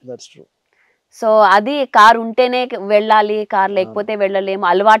వెళ్తాను. సో అది కారు ఉంటేనే వెళ్ళాలి, కారు లేకపోతే వెళ్ళలేము,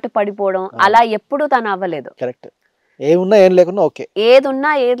 అలవాటు పడిపోవడం అలా ఎప్పుడు తను అవ్వలేదు. కరెక్ట్. ఏమున్నా ఏం లేకున్నా ఓకే, ఏది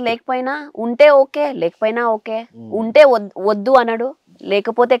ఉన్నా ఏది లేకపోయినా, ఉంటే ఓకే లేకపోయినా ఓకే. ఉంటే వద్దు అనడు,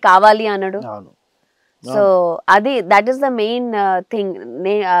 లేకపోతే కావాలి అనడు. సో అది that is the main thing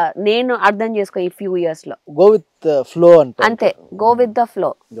నేను అర్థం చేసుకో ఈ ఫ్యూ ఇయర్స్ లో. గో విత్ ఫ్లో అంతే, గో విత్ ద ఫ్లో.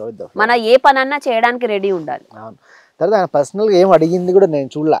 మన ఏ పనన్నా చేయడానికి రెడీ ఉండాలి. తర్వాత ఆయన పర్సనల్ గా ఏం అడిగింది కూడా నేను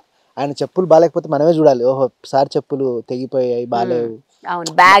చూడలా. ఆయన చెప్పులు బాగాలేకపోతే మనమే చూడాలి, ఓహో సార్ చెప్పులు తెగిపోయాయి బాగాలేవు,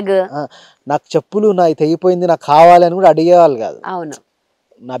 అవును, బ్యాగ్ నాకు చెప్పులు నాది తెగిపోయింది నాకు కావాలి అని కూడా అడిగేవాళ్ళు కాదు. అవును,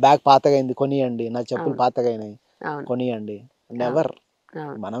 నా బ్యాగ్ పాతగైంది కొనియండి, నా చెప్పులు పాతగైనాయి కొనియండి, నెవర్.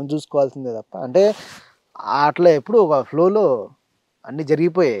 మనం చూసుకోవాల్సిందే తప్ప. అంటే అట్లా ఎప్పుడు ఒక ఫ్లోలో అన్ని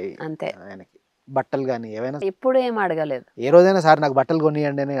జరిగిపోయాయి అంతే. ఆయనకి బట్టలు కానీ ఏవైనా ఎప్పుడు ఏం అడగలేదు. ఏ రోజైనా సార్ నాకు బట్టలు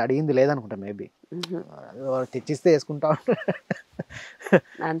కొనియండి అని అడిగింది లేదనుకుంటా. మేబీ తెచ్చిస్తే వేసుకుంటా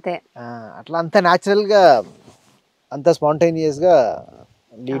అంతే. అట్లా అంత న్యాచురల్ గా అంత స్పాంటేనియస్ గా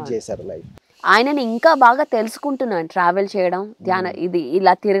లీడ్ చేశారు లైఫ్. ఆయనని ఇంకా బాగా తెలుసుకుంటున్నాను. ట్రావెల్ చేయడం, ధ్యాన ఇది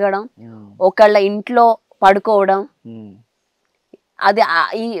ఇలా తిరగడం, ఒకళ్ళ ఇంట్లో పడుకోవడం, అది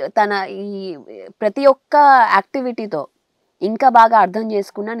తన ఈ ప్రతి ఒక్క యాక్టివిటీతో ఇంకా బాగా అర్థం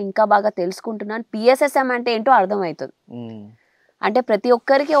చేసుకున్నాను, ఇంకా బాగా తెలుసుకుంటున్నాను. PSSM అంటే ఏంటో అర్థమవుతుంది. అంటే ప్రతి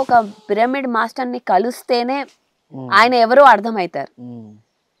ఒక్కరికి ఒక పిరమిడ్ మాస్టర్ని కలిస్తేనే ఆయన ఎవరో అర్థమవుతారు.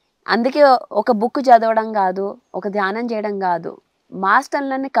 అందుకే ఒక బుక్ చదవడం కాదు, ఒక ధ్యానం చేయడం కాదు,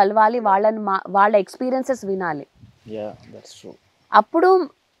 మాస్టర్లని కలవాలి, వాళ్ళ ఎక్స్పీరియన్సెస్ వినాలి. అప్పుడు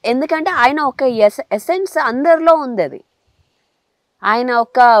ఎందుకంటే ఆయన ఒక ఎసెన్స్ అందరిలో ఉంది. అది ఆయన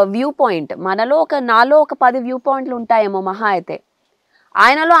ఒక వ్యూ పాయింట్. మనలో నాలో ఒక 10 వ్యూ పాయింట్లు ఉంటాయేమో మహా అయితే,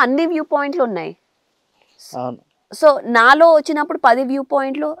 ఆయనలో అన్ని వ్యూ పాయింట్లు ఉన్నాయి. సో నాలో వచ్చినప్పుడు 10 వ్యూ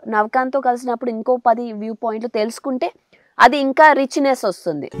పాయింట్లు, నవకాంత్తో కలిసినప్పుడు ఇంకో 10 వ్యూ పాయింట్లు తెలుసుకుంటే అది ఇంకా రిచ్నెస్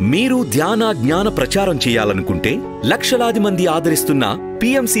వస్తుంది. మీరు ధ్యాన జ్ఞాన ప్రచారం చేయాలనుకుంటే లక్షలాది మంది ఆదరిస్తున్న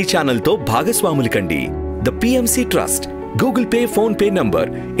పిఎంసి ఛానల్ తో భాగస్వాములు కండి. The PMC trust. Google pay, phone pay number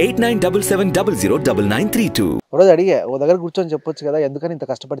 8977009932. రోజు అడిగా, ఓ దగ్గర కూర్చొని చెప్పొచ్చు కదా, ఎందుకని ఇంత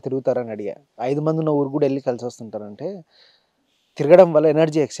కష్టపడి తిరుగుతారని అడిగా. 5 మంది ఉన్న ఊరు కూడా వెళ్ళి కలిసి వస్తుంటారంటే తిరగడం వల్ల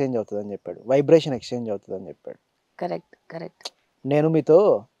ఎనర్జీ ఎక్స్చేంజ్ అవుతుంది అని చెప్పాడు, వైబ్రేషన్ ఎక్స్చేంజ్ అవుతుంది అని చెప్పాడు. Correct correct. నేను మీతో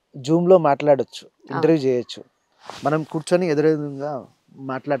జూమ్లో మాట్లాడొచ్చు, ఇంటర్వ్యూ చేయొచ్చు, మనం కూర్చొని ఎదురెదురుగా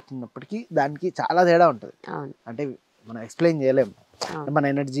మాట్లాడుతున్నప్పటికీ దానికి చాలా తేడా ఉంటుంది. అంటే మనం ఎక్స్ప్లెయిన్ చేయలేము. మన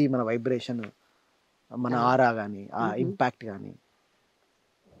ఎనర్జీ, మన వైబ్రేషన్, మన ఆరా కానీ ఆ ఇంపాక్ట్ కానీ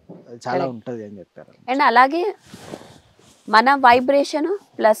చాలా ఉంటుంది అని చెప్పారు. అండ్ అలాగే మన వైబ్రేషన్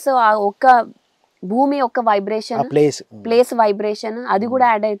ప్లస్ ఆ ఒక్క భూమి యొక్క వైబ్రేషన్, ప్లేస్ వైబ్రేషన్ అది కూడా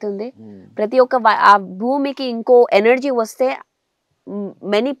యాడ్ అవుతుంది. ప్రతి ఒక్క ఆ భూమికి ఇంకో ఎనర్జీ వస్తే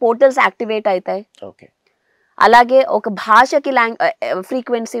మెనీ పోర్టల్స్ యాక్టివేట్ అవుతాయి. అలాగే ఒక భాషకి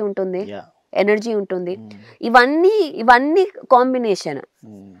ఫ్రీక్వెన్సీ ఉంటుంది, ఎనర్జీ ఉంటుంది. ఇవన్నీ కాంబినేషన్.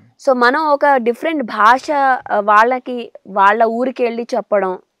 సో మనం ఒక డిఫరెంట్ భాష వాళ్ళకి వాళ్ళ ఊరికి వెళ్ళి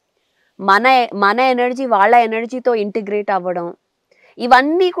చెప్పడం, మన ఎనర్జీ వాళ్ళ ఎనర్జీతో ఇంటిగ్రేట్ అవ్వడం,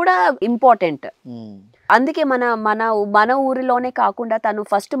 ఇవన్నీ కూడా ఇంపార్టెంట్. అందుకే మన ఊరిలోనే కాకుండా తను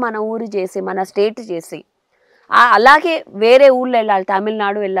ఫస్ట్ మన ఊరు చేసి, మన స్టేట్ చేసి, అలాగే వేరే ఊళ్ళు వెళ్ళాలి,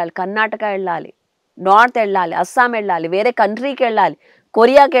 తమిళనాడు వెళ్ళాలి, కర్ణాటక వెళ్ళాలి, నార్త్ వెళ్ళాలి, అస్సాం వెళ్ళాలి, వేరే కంట్రీకి వెళ్ళాలి,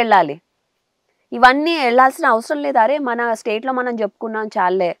 కొరియాకి వెళ్ళాలి. ఇవన్నీ వెళ్ళాల్సిన అవసరం లేదు. అరే మన స్టేట్లో మనం చెప్పుకున్నాం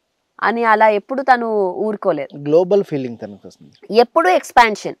చాలే అని అలా ఎప్పుడు తను ఊరుకోలేదు. గ్లోబల్ ఫీలింగ్ తనకు వస్తుంది, ఎప్పుడు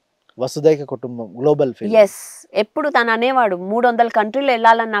ఎక్స్పాన్షన్, వసుదైక కుటుంబం, గ్లోబల్ ఫీలింగ్. ఎస్, ఎప్పుడు తను అనేవాడు 300 కంట్రీలు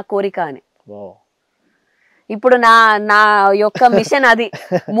వెళ్ళాలని నా కోరిక అని. ఇప్పుడు నా యొక్క మిషన్ అది.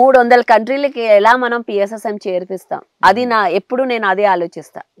 300 కంట్రీలకి ఎలా మనం PSSM చేర్పిస్తాం, అది ఎప్పుడు నేను అదే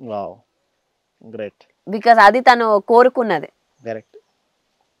ఆలోచిస్తా. గ్రేట్, బికాస్ అది తను కోరుకున్నది. కరెక్ట్,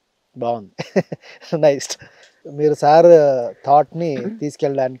 బాగుంది. నైస్. మీరు సార్ థాట్ని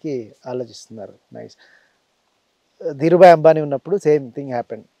తీసుకెళ్ళడానికి ఆలోచిస్తున్నారు. నైస్. ధీరుభాయ్ అంబానీ ఉన్నప్పుడు సేమ్ థింగ్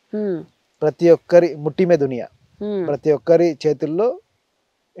హ్యాపెన్. ప్రతి ఒక్కరి ముట్టి మీద దునియా, ప్రతి ఒక్కరి చేతుల్లో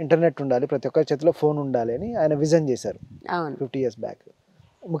ఇంటర్నెట్ ఉండాలి, ప్రతి ఒక్కరి చేతిలో ఫోన్ ఉండాలి అని ఆయన విజన్ చేశారు 50 years బ్యాక్.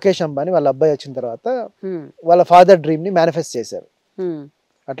 ముఖేష్ అంబానీ వాళ్ళ అబ్బాయి వచ్చిన తర్వాత వాళ్ళ ఫాదర్ డ్రీమ్ ని మేనిఫెస్ట్ చేశారు.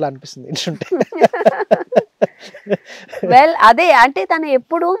 అట్లా అనిపిస్తుంది వింటుంటే. వెల్ అదే అంటే తను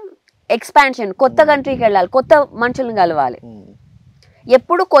ఎప్పుడు ఎక్స్పాన్షన్, కొత్త కంట్రీకి వెళ్ళాలి, కొత్త మనుషులను కలవాలి,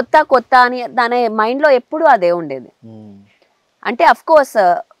 ఎప్పుడు కొత్త అని దాని మైండ్ లో ఎప్పుడు అదే ఉండేది. అంటే అఫ్ కోర్స్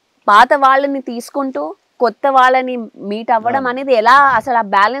పాత వాళ్ళని తీసుకుంటూ కొత్త వాళ్ళని మీట్ అవ్వడం అనేది ఎలా, అసలు ఆ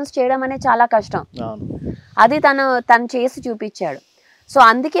బ్యాలెన్స్ చేయడం అనేది చాలా కష్టం. అది తను చేసి చూపించాడు. సో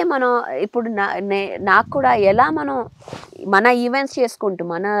అందుకే మనం ఇప్పుడు నాకు కూడా ఎలా మనం మన ఈవెంట్స్ చేసుకుంటూ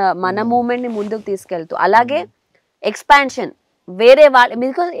మన మూమెంట్ ని ముందుకు తీసుకెళ్తూ, అలాగే ఎక్స్పాన్షన్ వేరే వాళ్ళు,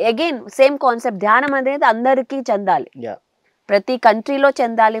 బికాజ్ అగైన్ సేమ్ కాన్సెప్ట్, ధ్యానం అనేది అందరికీ చెందాలి, ప్రతి కంట్రీలో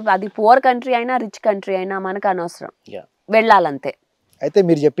చెందాలి. అది పువర్ కంట్రీ అయినా రిచ్ కంట్రీ అయినా మనకు అనవసరం, వెళ్ళాలంతే. అయితే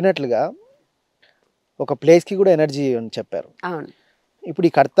మీరు చెప్పినట్లుగా ఒక ప్లేస్కి కూడా ఎనర్జీ అని చెప్పారు. అవును. ఇప్పుడు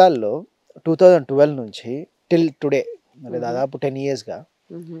ఈ కడతాల్లో 2012 నుంచి టిల్ టుడే, మరి దాదాపు 10 yearsగా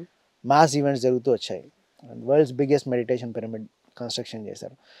మాస్ ఈవెంట్స్ జరుగుతూ వచ్చాయి. World's biggest meditation pyramid construction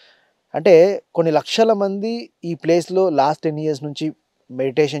చేశారు. అంటే కొన్ని లక్షల మంది ఈ ప్లేస్లో లాస్ట్ 10 years నుంచి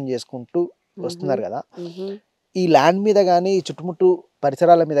మెడిటేషన్ చేసుకుంటూ వస్తున్నారు కదా. ఈ ల్యాండ్ మీద కానీ ఈ చుట్టుముట్టు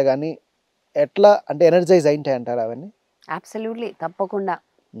పరిసరాల మీద కానీ ఎట్లా అంటే ఎనర్జైజ్ అయింటాయి అంటారు అవన్నీ? అబ్సల్యూట్లీ, తప్పకుండా.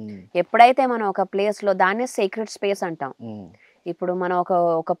 ఎప్పుడైతే మనం ఒక ప్లేస్లో, దాన్ని సీక్రెట్ స్పేస్ అంటాం. ఇప్పుడు మనం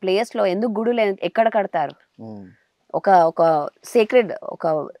ఒక ప్లేస్లో ఎందుకు గుడులు ఎక్కడ కడతారు, ఒక సీక్రెట్, ఒక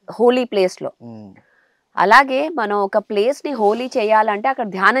హోలీ ప్లేస్లో. అలాగే మనం ఒక ప్లేస్ని హోలీ చేయాలంటే అక్కడ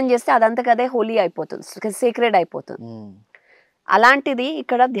ధ్యానం చేస్తే అదంతకదే హోలీ అయిపోతుంది, సీక్రెట్ అయిపోతుంది. అలాంటిది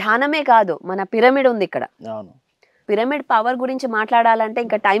ఇక్కడ ధ్యానమే కాదు, మన పిరమిడ్ ఉంది ఇక్కడ. పిరమిడ్ పవర్ గురించి మాట్లాడాలంటే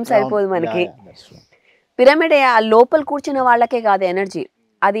ఇంకా టైం సరిపోదు మనకి. పిరమిడ్ లోపల కూర్చున్న వాళ్ళకే కాదు ఎనర్జీ,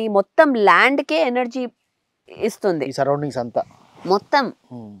 అది మొత్తం ల్యాండ్కే ఎనర్జీ ఇస్తుంది, సరౌండింగ్స్ అంతా మొత్తం.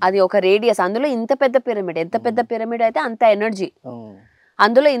 అది ఒక రేడియస్, అందులో ఇంత పెద్ద పిరమిడ్, ఎంత పెద్ద పిరమిడ్ అయితే అంత ఎనర్జీ,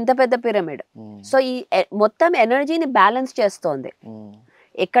 అందులో ఇంత పెద్ద పిరమిడ్. సో ఈ మొత్తం ఎనర్జీని బ్యాలెన్స్ చేస్తోంది.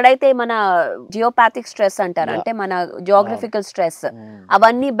 ఎక్కడైతే మన జియోపాథిక్ స్ట్రెస్ అంటారు, అంటే మన జియోగ్రఫికల్ స్ట్రెస్,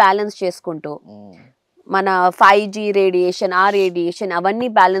 అవన్నీ బ్యాలెన్స్ చేసుకుంటూ, మన 5G రేడియేషన్, ఆ రేడియేషన్ అవన్నీ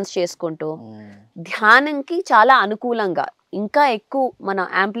బ్యాలెన్స్ చేసుకుంటూ ధ్యానంకి చాలా అనుకూలంగా ఇంకా ఎక్కువ మనం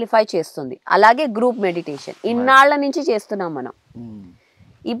యాంప్లిఫై చేస్తుంది. అలాగే గ్రూప్ మెడిటేషన్ ఇన్నాళ్ల నుంచి చేస్తున్నాం మనం.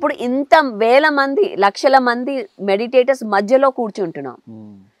 ఇప్పుడు ఇంత వేల మంది, లక్షల మంది మెడిటేటర్స్ మధ్యలో కూర్చుంటున్నాం.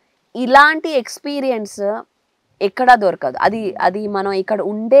 ఇలాంటి ఎక్స్పీరియన్స్ ఎక్కడా దొరకదు. అది మనం ఇక్కడ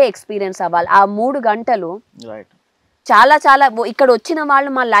ఉండే ఎక్స్పీరియన్స్ అవ్వాలి. ఆ 3 గంటలు చాలా చాలా ఇక్కడ వచ్చిన వాళ్ళు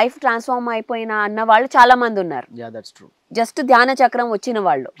మా లైఫ్ ట్రాన్స్ఫార్మ్ అయిపోయిన అన్న వాళ్ళు చాలా మంది ఉన్నారు. జస్ట్ ధ్యాన చక్రం వచ్చిన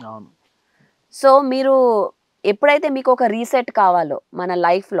వాళ్ళు. సో మీరు ఎప్పుడైతే మీకు ఒక రీసెట్ కావాలో మన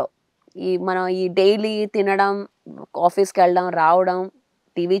లైఫ్లో, మనం ఈ డైలీ తినడం, ఆఫీస్కి వెళ్ళడం, రావడం,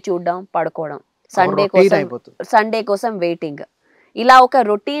 టీవీ చూడడం, పడుకోవడం, సండే కోసం వెయిటింగ్, ఇలా ఒక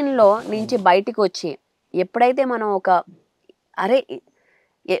రొటీన్లో నుంచి బయటికి వచ్చి ఎప్పుడైతే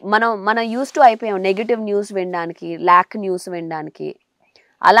మనం మనం యూస్ టు అయిపోయాం నెగిటివ్ న్యూస్ వినడానికి, ల్యాక్ న్యూస్ వినడానికి.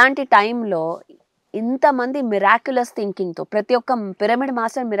 అలాంటి టైంలో ఇంతమంది మిరాక్యులస్ థింకింగ్తో, ప్రతి ఒక్క పిరమిడ్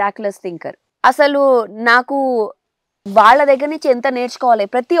మాస్టర్ మిరాక్యులస్ థింకర్. అసలు నాకు వాళ్ళ దగ్గర నుంచి ఎంత నేర్చుకోవాలి.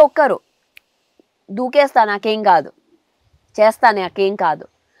 ప్రతి ఒక్కరు దూకేస్తా, నాకేం కాదు, చేస్తా, నాకేం కాదు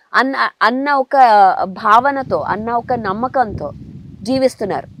అన్న ఒక భావనతో, అన్న ఒక నమ్మకంతో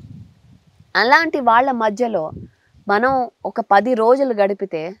జీవిస్తున్నారు. అలాంటి వాళ్ళ మధ్యలో మనం ఒక 10 రోజులు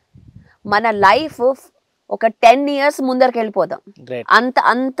గడిపితే మన లైఫ్ ఒక 10 years ముందరికి వెళ్ళిపోతాం.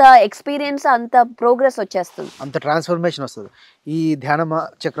 అంత ఎక్స్పీరియన్స్, అంత ప్రోగ్రెస్ వచ్చేస్తుంది, అంత ట్రాన్స్ఫర్మేషన్ వస్తుంది ఈ ధ్యాన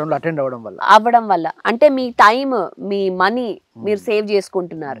చక్రంలో అటెండ్ అవ్వడం వల్ల. అంటే మీ టైం, మీ మనీ మీరు సేవ్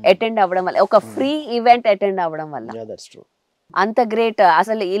చేసుకుంటున్నారు అటెండ్ అవ్వడం వల్ల, ఒక ఫ్రీ ఈవెంట్ అటెండ్ అవ్వడం వల్ల. అంత గ్రేట్.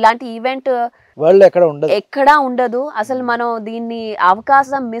 అసలు ఇలాంటి ఈవెంట్ వరల్డ్ ఎక్కడా ఉండదు. అసలు మనం దీన్ని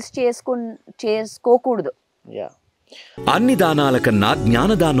అవకాశం మిస్ చేసుకోకూడదు. అన్ని దానాల కన్నా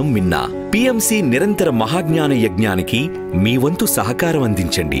జ్ఞానదానం మిన్న. పిఎంసి నిరంతర మహాజ్ఞాన యజ్ఞానికి మీ వంతు సహకారం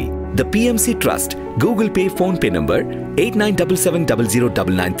అందించండి. The PMC trust. Google pay, phone pay number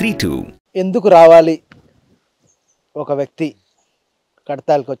 8977009932. ఎందుకు రావాలి ఒక వ్యక్తి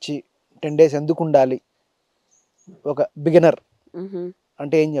కడతాల్కి వచ్చి 10 days ఎందుకు ఉండాలి? ఒక బిగినర్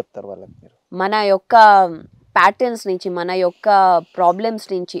అంటే ఏం చెప్తారు వాళ్ళకి మీరు? మన యొక్క ప్యాటర్న్స్ నుంచి, మన యొక్క ప్రాబ్లమ్స్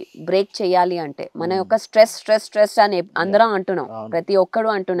నుంచి బ్రేక్ చేయాలి అంటే, మన యొక్క స్ట్రెస్ అని అందరం అంటున్నాం, ప్రతి ఒక్కడు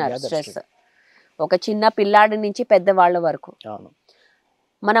అంటున్నారు స్ట్రెస్. ఒక చిన్న పిల్లాడి నుంచి పెద్దవాళ్ళ వరకు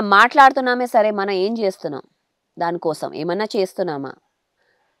మనం మాట్లాడుతున్నామే సరే, మనం ఏం చేస్తున్నాం దానికోసం? ఏమన్నా చేస్తున్నామా?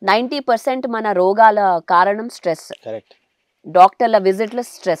 90% మన రోగాల కారణం స్ట్రెస్. డాక్టర్ల విజిట్లు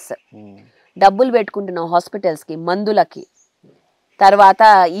స్ట్రెస్, డబ్బులు పెట్టుకుంటున్నాం హాస్పిటల్స్కి, మందులకి, తర్వాత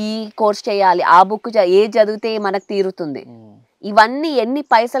ఈ కోర్స్ చేయాలి, ఆ బుక్ ఏ చదివితే మనకు తీరుతుంది, ఇవన్నీ ఎన్ని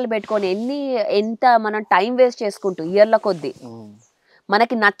పైసలు పెట్టుకొని, ఎంత మనం టైం వేస్ట్ చేసుకుంటూ, ఇయర్ల కొద్దీ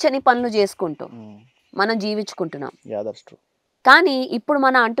మనకి నచ్చని పనులు చేసుకుంటూ మనం జీవించుకుంటున్నాం. కానీ ఇప్పుడు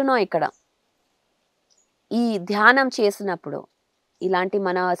మనం అంటున్నాం ఇక్కడ, ఈ ధ్యానం చేసినప్పుడు ఇలాంటి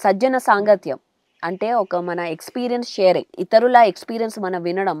మన సజ్జన సాంగత్యం అంటే ఒక మన ఎక్స్పీరియన్స్ షేరింగ్, ఇతరుల ఎక్స్పీరియన్స్ మనం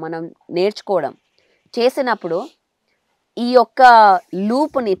వినడం, మనం నేర్చుకోవడం చేసినప్పుడు ఈ యొక్క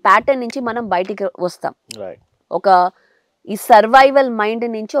లూప్ని, ప్యాటర్న్ నుంచి మనం బయటికి వస్తాం. ఒక ఈ సర్వైవల్ మైండ్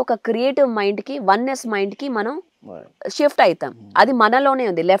నుంచి ఒక క్రియేటివ్ మైండ్కి, వన్నెస్ మైండ్కి మనం షిఫ్ట్ అవుతాం. అది మనలోనే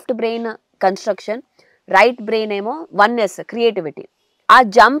ఉంది. Left brain construction, right brain ఏమో వన్నెస్, క్రియేటివిటీ. ఆ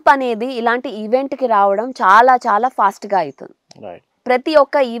జంప్ అనేది ఇలాంటి ఈవెంట్కి రావడం చాలా చాలా ఫాస్ట్గా అవుతుంది. ప్రతి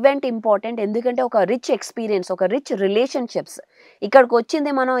ఒక్క ఈవెంట్ ఇంపార్టెంట్, ఎందుకంటే ఒక రిచ్ ఎక్స్పీరియన్స్, ఒక రిచ్ రిలేషన్షిప్స్. ఇక్కడికి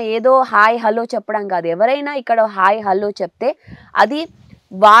వచ్చింది మనం ఏదో హాయ్ హలో చెప్పడం కాదు. ఎవరైనా ఇక్కడ హాయ్ హలో చెప్తే అది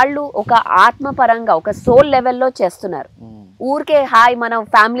వాళ్ళు ఒక ఆత్మపరంగా, ఒక సోల్ లెవెల్లో చేస్తున్నారు. ఊరికే హాయ్, మనం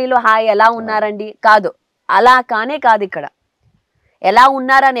ఫ్యామిలీలో హాయ్ ఎలా ఉన్నారండి కాదు, అలా కాదు. ఇక్కడ ఎలా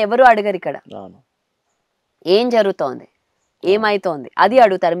ఉన్నారని ఎవరు అడగరు. ఇక్కడ ఏం జరుగుతోంది, ఏమైతోంది అది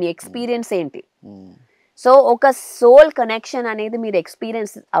అడుగుతారు. మీ ఎక్స్పీరియన్స్ ఏంటి? సో ఒక సోల్ కనెక్షన్ అనేది మీరు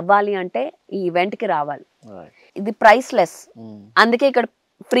ఎక్స్పీరియన్స్ అవ్వాలి అంటే ఈ ఈవెంట్కి రావాలి. ఇది ప్రైస్లెస్, అందుకే ఇక్కడ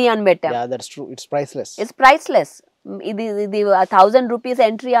ఫ్రీ అని పెట్టాం. It's priceless. ఇది 1000 rupees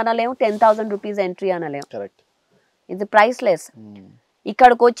ఎంట్రీ అనలేము, 10,000 rupees ఎంట్రీ అనలేము. ఇది ప్రైస్లెస్.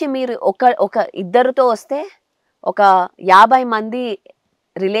 ఇక్కడికి వచ్చి మీరు ఒక ఇద్దరితో వస్తే ఒక 50 మంది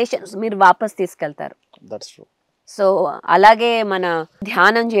రిలేషన్స్ మీరు వాపస్ తీసుకెళ్తారు. సో అలాగే మన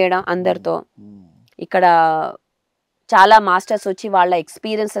ధ్యానం చేయడం అందరితో, ఇక్కడ చాలా మాస్టర్స్ వచ్చి వాళ్ళ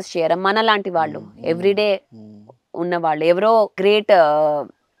ఎక్స్పీరియన్సెస్ చేయడం, మనలాంటి వాళ్ళు ఎవ్రీడే ఉన్న వాళ్ళు, ఎవరో గ్రేట్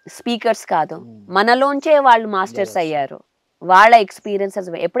స్పీకర్స్ కాదు, మనలోంచే వాళ్ళు మాస్టర్స్ అయ్యారు. వాళ్ళ ఎక్స్పీరియన్సెస్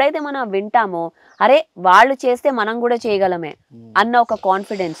ఎప్పుడైతే మనం వింటామో, అరే వాళ్ళు చేస్తే మనం కూడా చేయగలమే అన్న ఒక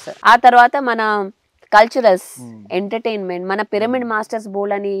కాన్ఫిడెన్స్. ఆ తర్వాత మన కల్చరల్స్, ఎంటర్టైన్మెంట్, మన పిరమిడ్ మాస్టర్స్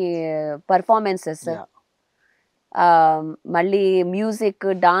బోర్డ్ అని పర్ఫార్మెన్సెస్, మళ్ళీ మ్యూజిక్,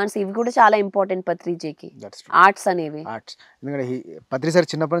 డాన్స్, ఇవి కూడా చాలా ఇంపార్టెంట్ పత్రిజీకి. ఆర్ట్స్ అనేవి,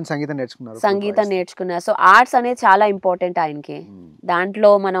 సంగీతం నేర్చుకున్నారు. సో ఆర్ట్స్ అనేది చాలా ఇంపార్టెంట్ ఆయనకి. దాంట్లో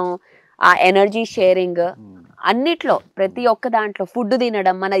మనం ఆ ఎనర్జీ షేరింగ్ అన్నిట్లో, ప్రతి ఒక్క దాంట్లో, ఫుడ్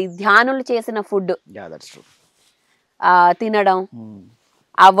తినడం, మన ధ్యానులు చేసిన ఫుడ్ తినడం,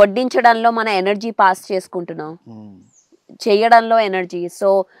 ఆ వడ్డించడంలో మన ఎనర్జీ పాస్ చేసుకుంటున్నాం, చేయడంలో ఎనర్జీ. సో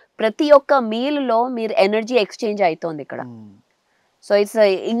ప్రతి ఒక్క మీల్లో మీరు ఎనర్జీ ఎక్స్చేంజ్ అవుతోంది ఇక్కడ. సో ఇట్స్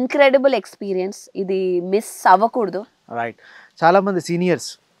ఇంక్రెడిబుల్ ఎక్స్పీరియన్స్, ఇది మిస్ అవ్వకూడదు. రైట్. చాలా మంది సీనియర్స్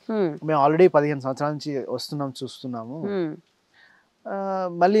మేము ఆల్రెడీ 15 సంవత్సరాల నుంచి చూస్తున్నాము,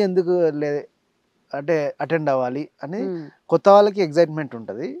 మళ్ళీ ఎందుకు అంటే అటెండ్ అవ్వాలి అని కొత్త వాళ్ళకి ఎగ్జైట్మెంట్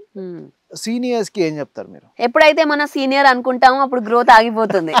ఉంటుంది. సీనియర్స్ కి ఏం చెప్తారు మీరు? ఎప్పుడైతే మన సీనియర్ అనుకుంటామో అప్పుడు గ్రోత్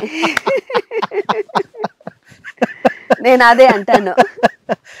ఆగిపోతుంది. నేను అదే అంటాను.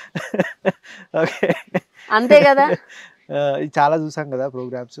 అంతే కదా. చాలా చూసాం కదా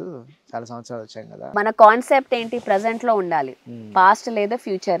ప్రోగ్రామ్స్, చాలా సంవత్సరాలు వచ్చాం కదా. మన కాన్సెప్ట్ ఏంటి? ప్రెసెంట్ లో ఉండాలి, పాస్ట్ లేదు,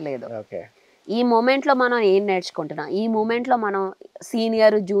 ఫ్యూచర్ లేదు. ఈ మూమెంట్ లో మనం ఏం నేర్చుకుంటున్నాం, ఈ మూమెంట్ లో మనం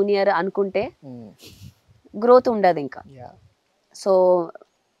సీనియర్ జూనియర్ అనుకుంటే గ్రోత్ ఉండదు ఇంకా. సో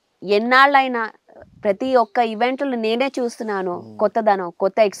ఎన్నాళ్ళైనా ప్రతి ఒక్క ఈవెంట్లు నేనే చూస్తున్నాను, కొత్తదనం,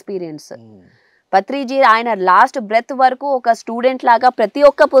 కొత్త ఎక్స్పీరియన్స్. పత్రిజీ ఆయన లాస్ట్ బ్రెత్ వరకు ఒక స్టూడెంట్ లాగా ప్రతి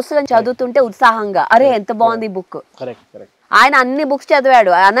ఒక్క పుస్తకం చదువుతుంటే ఉత్సాహంగా, అరే ఎంత బాగుంది బుక్. ఆయన అన్ని బుక్స్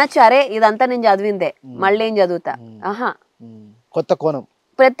చదివాడు, అనొచ్చు అరే ఇదంతా నేను చదివిందే మళ్ళీ ఏం చదువుతా. ఆహా, కొత్త కోణం.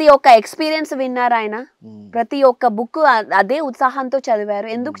 ప్రతి ఒక్క ఎక్స్పీరియన్స్ విన్నారు ఆయన, ప్రతి ఒక్క బుక్ అదే ఉత్సాహంతో చదివారు.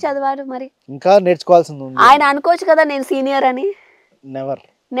 ఎందుకు చదివారు మరి? ఇంకా నేర్చుకోవాల్సింది. ఆయన అనుకోవచ్చు కదా నేను సీనియర్ అని.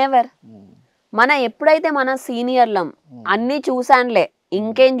 నెవర్. మన ఎప్పుడైతే మన సీనియర్లం అన్ని చూసానులే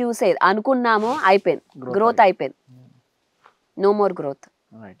ఇంకేం చూసేది అనుకున్నామో అయిపోయింది, గ్రోత్ అయిపోయింది. No more growth.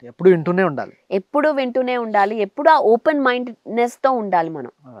 ఎప్పుడు వింటూనే ఉండాలి, ఎప్పుడు ఆ ఓపెన్ మైండ్నెస్ తో ఉండాలి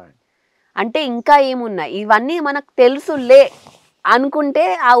మనం. అంటే ఇంకా ఏమున్నాయి ఇవన్నీ మనకు తెలుసులే అనుకుంటే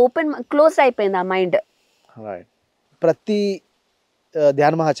ఆ ఓపెన్ క్లోజ్ అయిపోయింది ఆ మైండ్. ప్రతి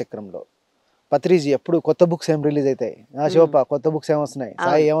ధ్యాన మహాచక్రంలో పత్రిజీ ఎప్పుడు కొత్త బుక్స్ ఏం రిలీజ్ అవుతాయి, శివప్ప కొత్త బుక్స్ ఏమొస్తున్నాయి,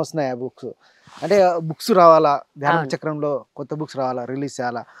 సాయి ఏమొస్తున్నాయి ఆ బుక్స్ అంటే, బుక్స్ రావాలా ధ్యాన చక్రంలో, కొత్త బుక్స్ రావాలా, రిలీజ్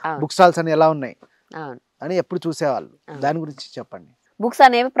చేయాలా, బుక్ స్టాల్స్ అని ఎలా ఉన్నాయి అని ఎప్పుడు చూసేవాళ్ళు. దాని గురించి చెప్పండి. బుక్స్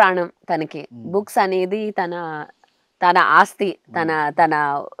అనేవి ప్రాణం తనకి. బుక్స్ అనేది తన ఆస్తి,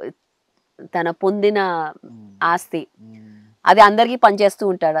 తన పొందిన ఆస్తి. అది అందరికీ పనిచేస్తూ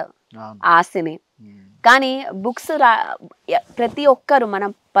ఉంటాడు ఆస్తిని. కానీ బుక్స్ ప్రతి ఒక్కరు, మన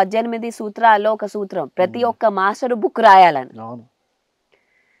 18 సూత్రాల్లో ఒక సూత్రం, ప్రతి ఒక్క మాస్టర్ బుక్ రాయాలని.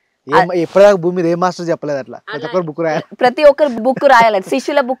 ఎప్పటిదాకా భూమి మీద ఏ మాస్టర్ చెప్పలేదు అట్లా. ప్రతి ఒక్కరు బుక్ రాయాలి,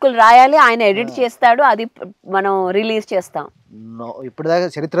 శిష్యుల బుక్కులు రాయాలి, ఆయన ఎడిట్ చేస్తాడు, అది మనం రిలీజ్ చేస్తాం. ఇప్పటిదాకా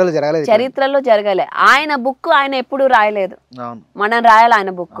చరిత్రలో జరగాలి. ఆయన బుక్ ఆయన ఎప్పుడు రాయలేదు, మనం రాయాలి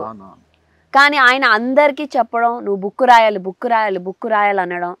ఆయన బుక్. కానీ ఆయన అందరికీ చెప్పడం, నువ్వు బుక్ రాయాలి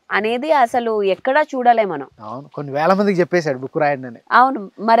అనడం అనేది అసలు ఎక్కడా చూడలే మనం. కొన్ని వేల మందికి చెప్పేశాడు బుక్ రాయండి అని. అవును,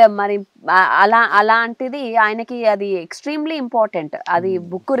 మరి అలాంటిది ఆయనకి అది ఎక్స్ట్రీమ్లీ ఇంపార్టెంట్. అది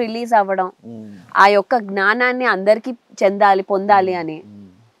బుక్ రిలీజ్ అవ్వడం, ఆ యొక్క జ్ఞానాన్ని అందరికీ పొందాలి అని.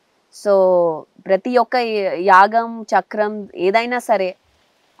 సో ప్రతి ఒక్క యాగం చక్రం ఏదైనా సరే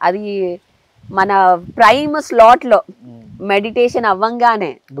అది మన ప్రైమ్ స్లాట్ లో మెడిటేషన్ అవ్వంగానే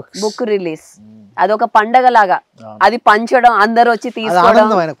బుక్ రిలీజ్, అదొక పండగ లాగా. అది పంచడం, అందరు వచ్చి తీసుకోవడం,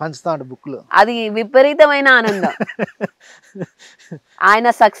 అది విపరీతమైన ఆనందం. ఆయన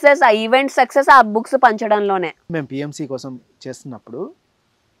సక్సెస్, ఆ ఈవెంట్ సక్సెస్ ఆ బుక్స్ పంచడంలోనే. మేము పిఎంసి కోసం చేస్తున్నప్పుడు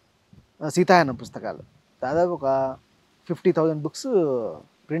సీతాయనం పుస్తకాలు దాదాపు ఒక 50,000 బుక్స్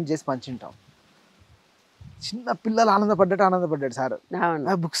ప్రింట్ చేసి పంచింటాం. చిన్న పిల్లలు ఆనందపడ్డాడు సార్,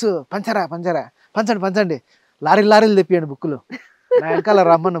 బుక్స్ పంచండి, లారీలు తెప్పియండి బుక్కులు. నా వెనకాల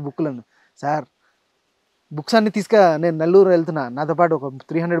రమ్మన్న బుక్కులను. సార్ బుక్స్ అన్ని నేను నెల్లూరు వెళ్తున్నా, నాతో పాటు ఒక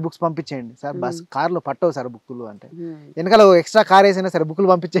 300 బుక్స్ పంపించేయండి సార్. బస్ కార్లో పట్టవు సార్ బుక్కులు అంటే, వెనకాల ఎక్స్ట్రా కార్ వేసైనా సరే బుక్కులు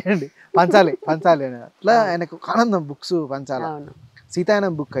పంపించేయండి, పంచాలి అని. అట్లా ఆయనకు ఆనందం, బుక్స్ పంచాలి.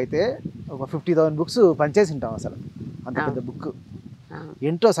 సీతాయనం బుక్ అయితే ఒక 50,000 బుక్స్ పంచేసి ఉంటాం. అసలు అంత పెద్ద బుక్.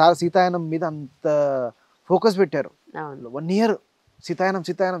 ఏంటో సార్ సీతాయనం మీద అంత ఫోకస్ పెట్టారు. 1 year సీతాయనం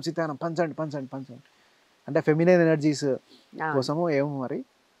పంచండి అంటే ఫెమినైన్ ఎనర్జీస్ కోసము ఏమో మరి.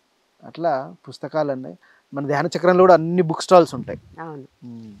 అట్లా పుస్తకాలు అన్నీ మన ధ్యాన చక్రంలో కూడా అన్ని బుక్ స్టాల్స్ ఉంటాయి.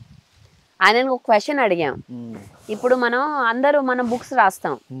 ఆయన ఒక క్వశ్చన్ అడిగాం. ఇప్పుడు మనం బుక్స్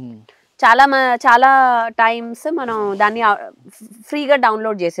రాస్తాం, చాలా టైమ్స్ మనం దాన్ని ఫ్రీగా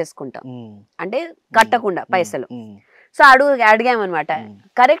డౌన్లోడ్ చేసేసుకుంటాం, అంటే కట్టకుండా పైసలు. సో అడిగామన్నమాట,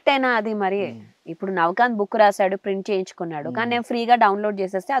 కరెక్ట్ అయినా అది మరి? ఇప్పుడు నవకాంత్ బుక్ రాశాడు, ప్రింట్ చేయించుకున్నాడు, కానీ నేను ఫ్రీగా డౌన్లోడ్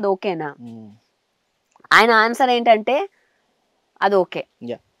చేసేస్తే అది ఓకేనా? ఆయన ఆన్సర్ ఏంటంటే అది ఓకే.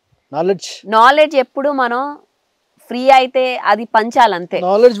 నాలెడ్జ్ ఎప్పుడు మనం ఫ్రీ అయితే అది పంచాలంతే,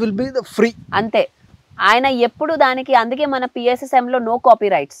 knowledge will be the free అంతే. ఆయన ఎప్పుడు దానికి, అందుకే మన PSSM లో నో కాపీ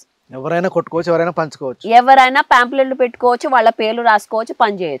రైట్స్. ఎవరైనా కొట్టుకోవచ్చు, ఎవరైనా పంచుకోవచ్చు, ఎవరైనా ప్యాంప్లెట్లు పెట్టుకోవచ్చు, వాళ్ళ పేర్లు రాసుకోవచ్చు,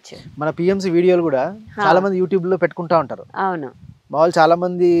 పని చేయొచ్చు. మన PMC వీడియోలు కూడా చాలా మంది యూట్యూబ్ లో పెట్టుకుంటా ఉంటారు. అవును, వాళ్ళు చాలా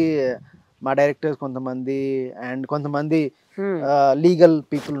మంది మా డైరెక్టర్స్ కొంతమంది అండ్ కొంతమంది లీగల్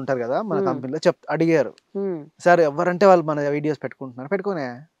పీపుల్ ఉంటారు కదా మన కంపెనీలో అడిగారు, సార్ ఎవరంటే వాళ్ళు మన వీడియోస్ పెట్టుకుంటున్నారు, పెట్టుకునే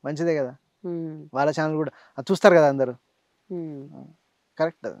మంచిదే కదా, వాళ్ళ ఛానల్ కూడా చూస్తారు కదా అందరు.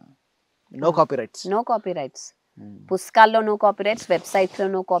 Correct, no copy rights. No copy rights, పుస్తకాల్లో నో కాపీ రైట్స్, వెబ్సైట్స్ లో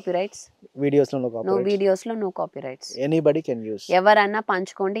నో కాపీ రైట్స్, వీడియోస్ లో no copy rights. Anybody can use. ఎవరన్నా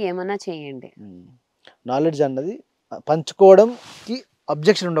పంచుకోండి, ఏమన్నా చేయండి. నాలెడ్జ్ అన్నది పంచుకోవడంకి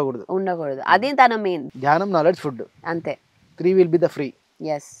అబ్జెక్షన్ ఉండకూడదు. అది తన మెయిన్ ధ్యానం, నాలెడ్జ్, ఫుడ్, అంతే. 3 will be the free.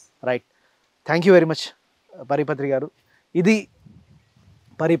 yes right. Thank you very much పరిపత్రి గారు. ఇది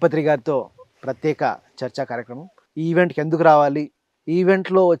పరిపత్రి గారితో ప్రత్యేక చర్చా కార్యక్రమం. ఈ ఈవెంట్కి ఎందుకు రావాలి, ఈ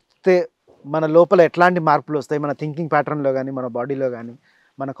ఈవెంట్లో వస్తే మన లోపల ఎట్లాంటి మార్పులు వస్తాయి, మన థింకింగ్ ప్యాటర్న్లో కానీ, మన బాడీలో కానీ,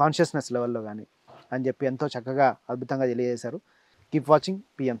 మన కాన్షియస్నెస్ లెవెల్లో కానీ అని చెప్పి ఎంతో చక్కగా అద్భుతంగా తెలియజేశారు. Keep watching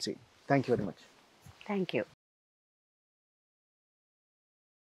PMC. Thank you very much. Thank you.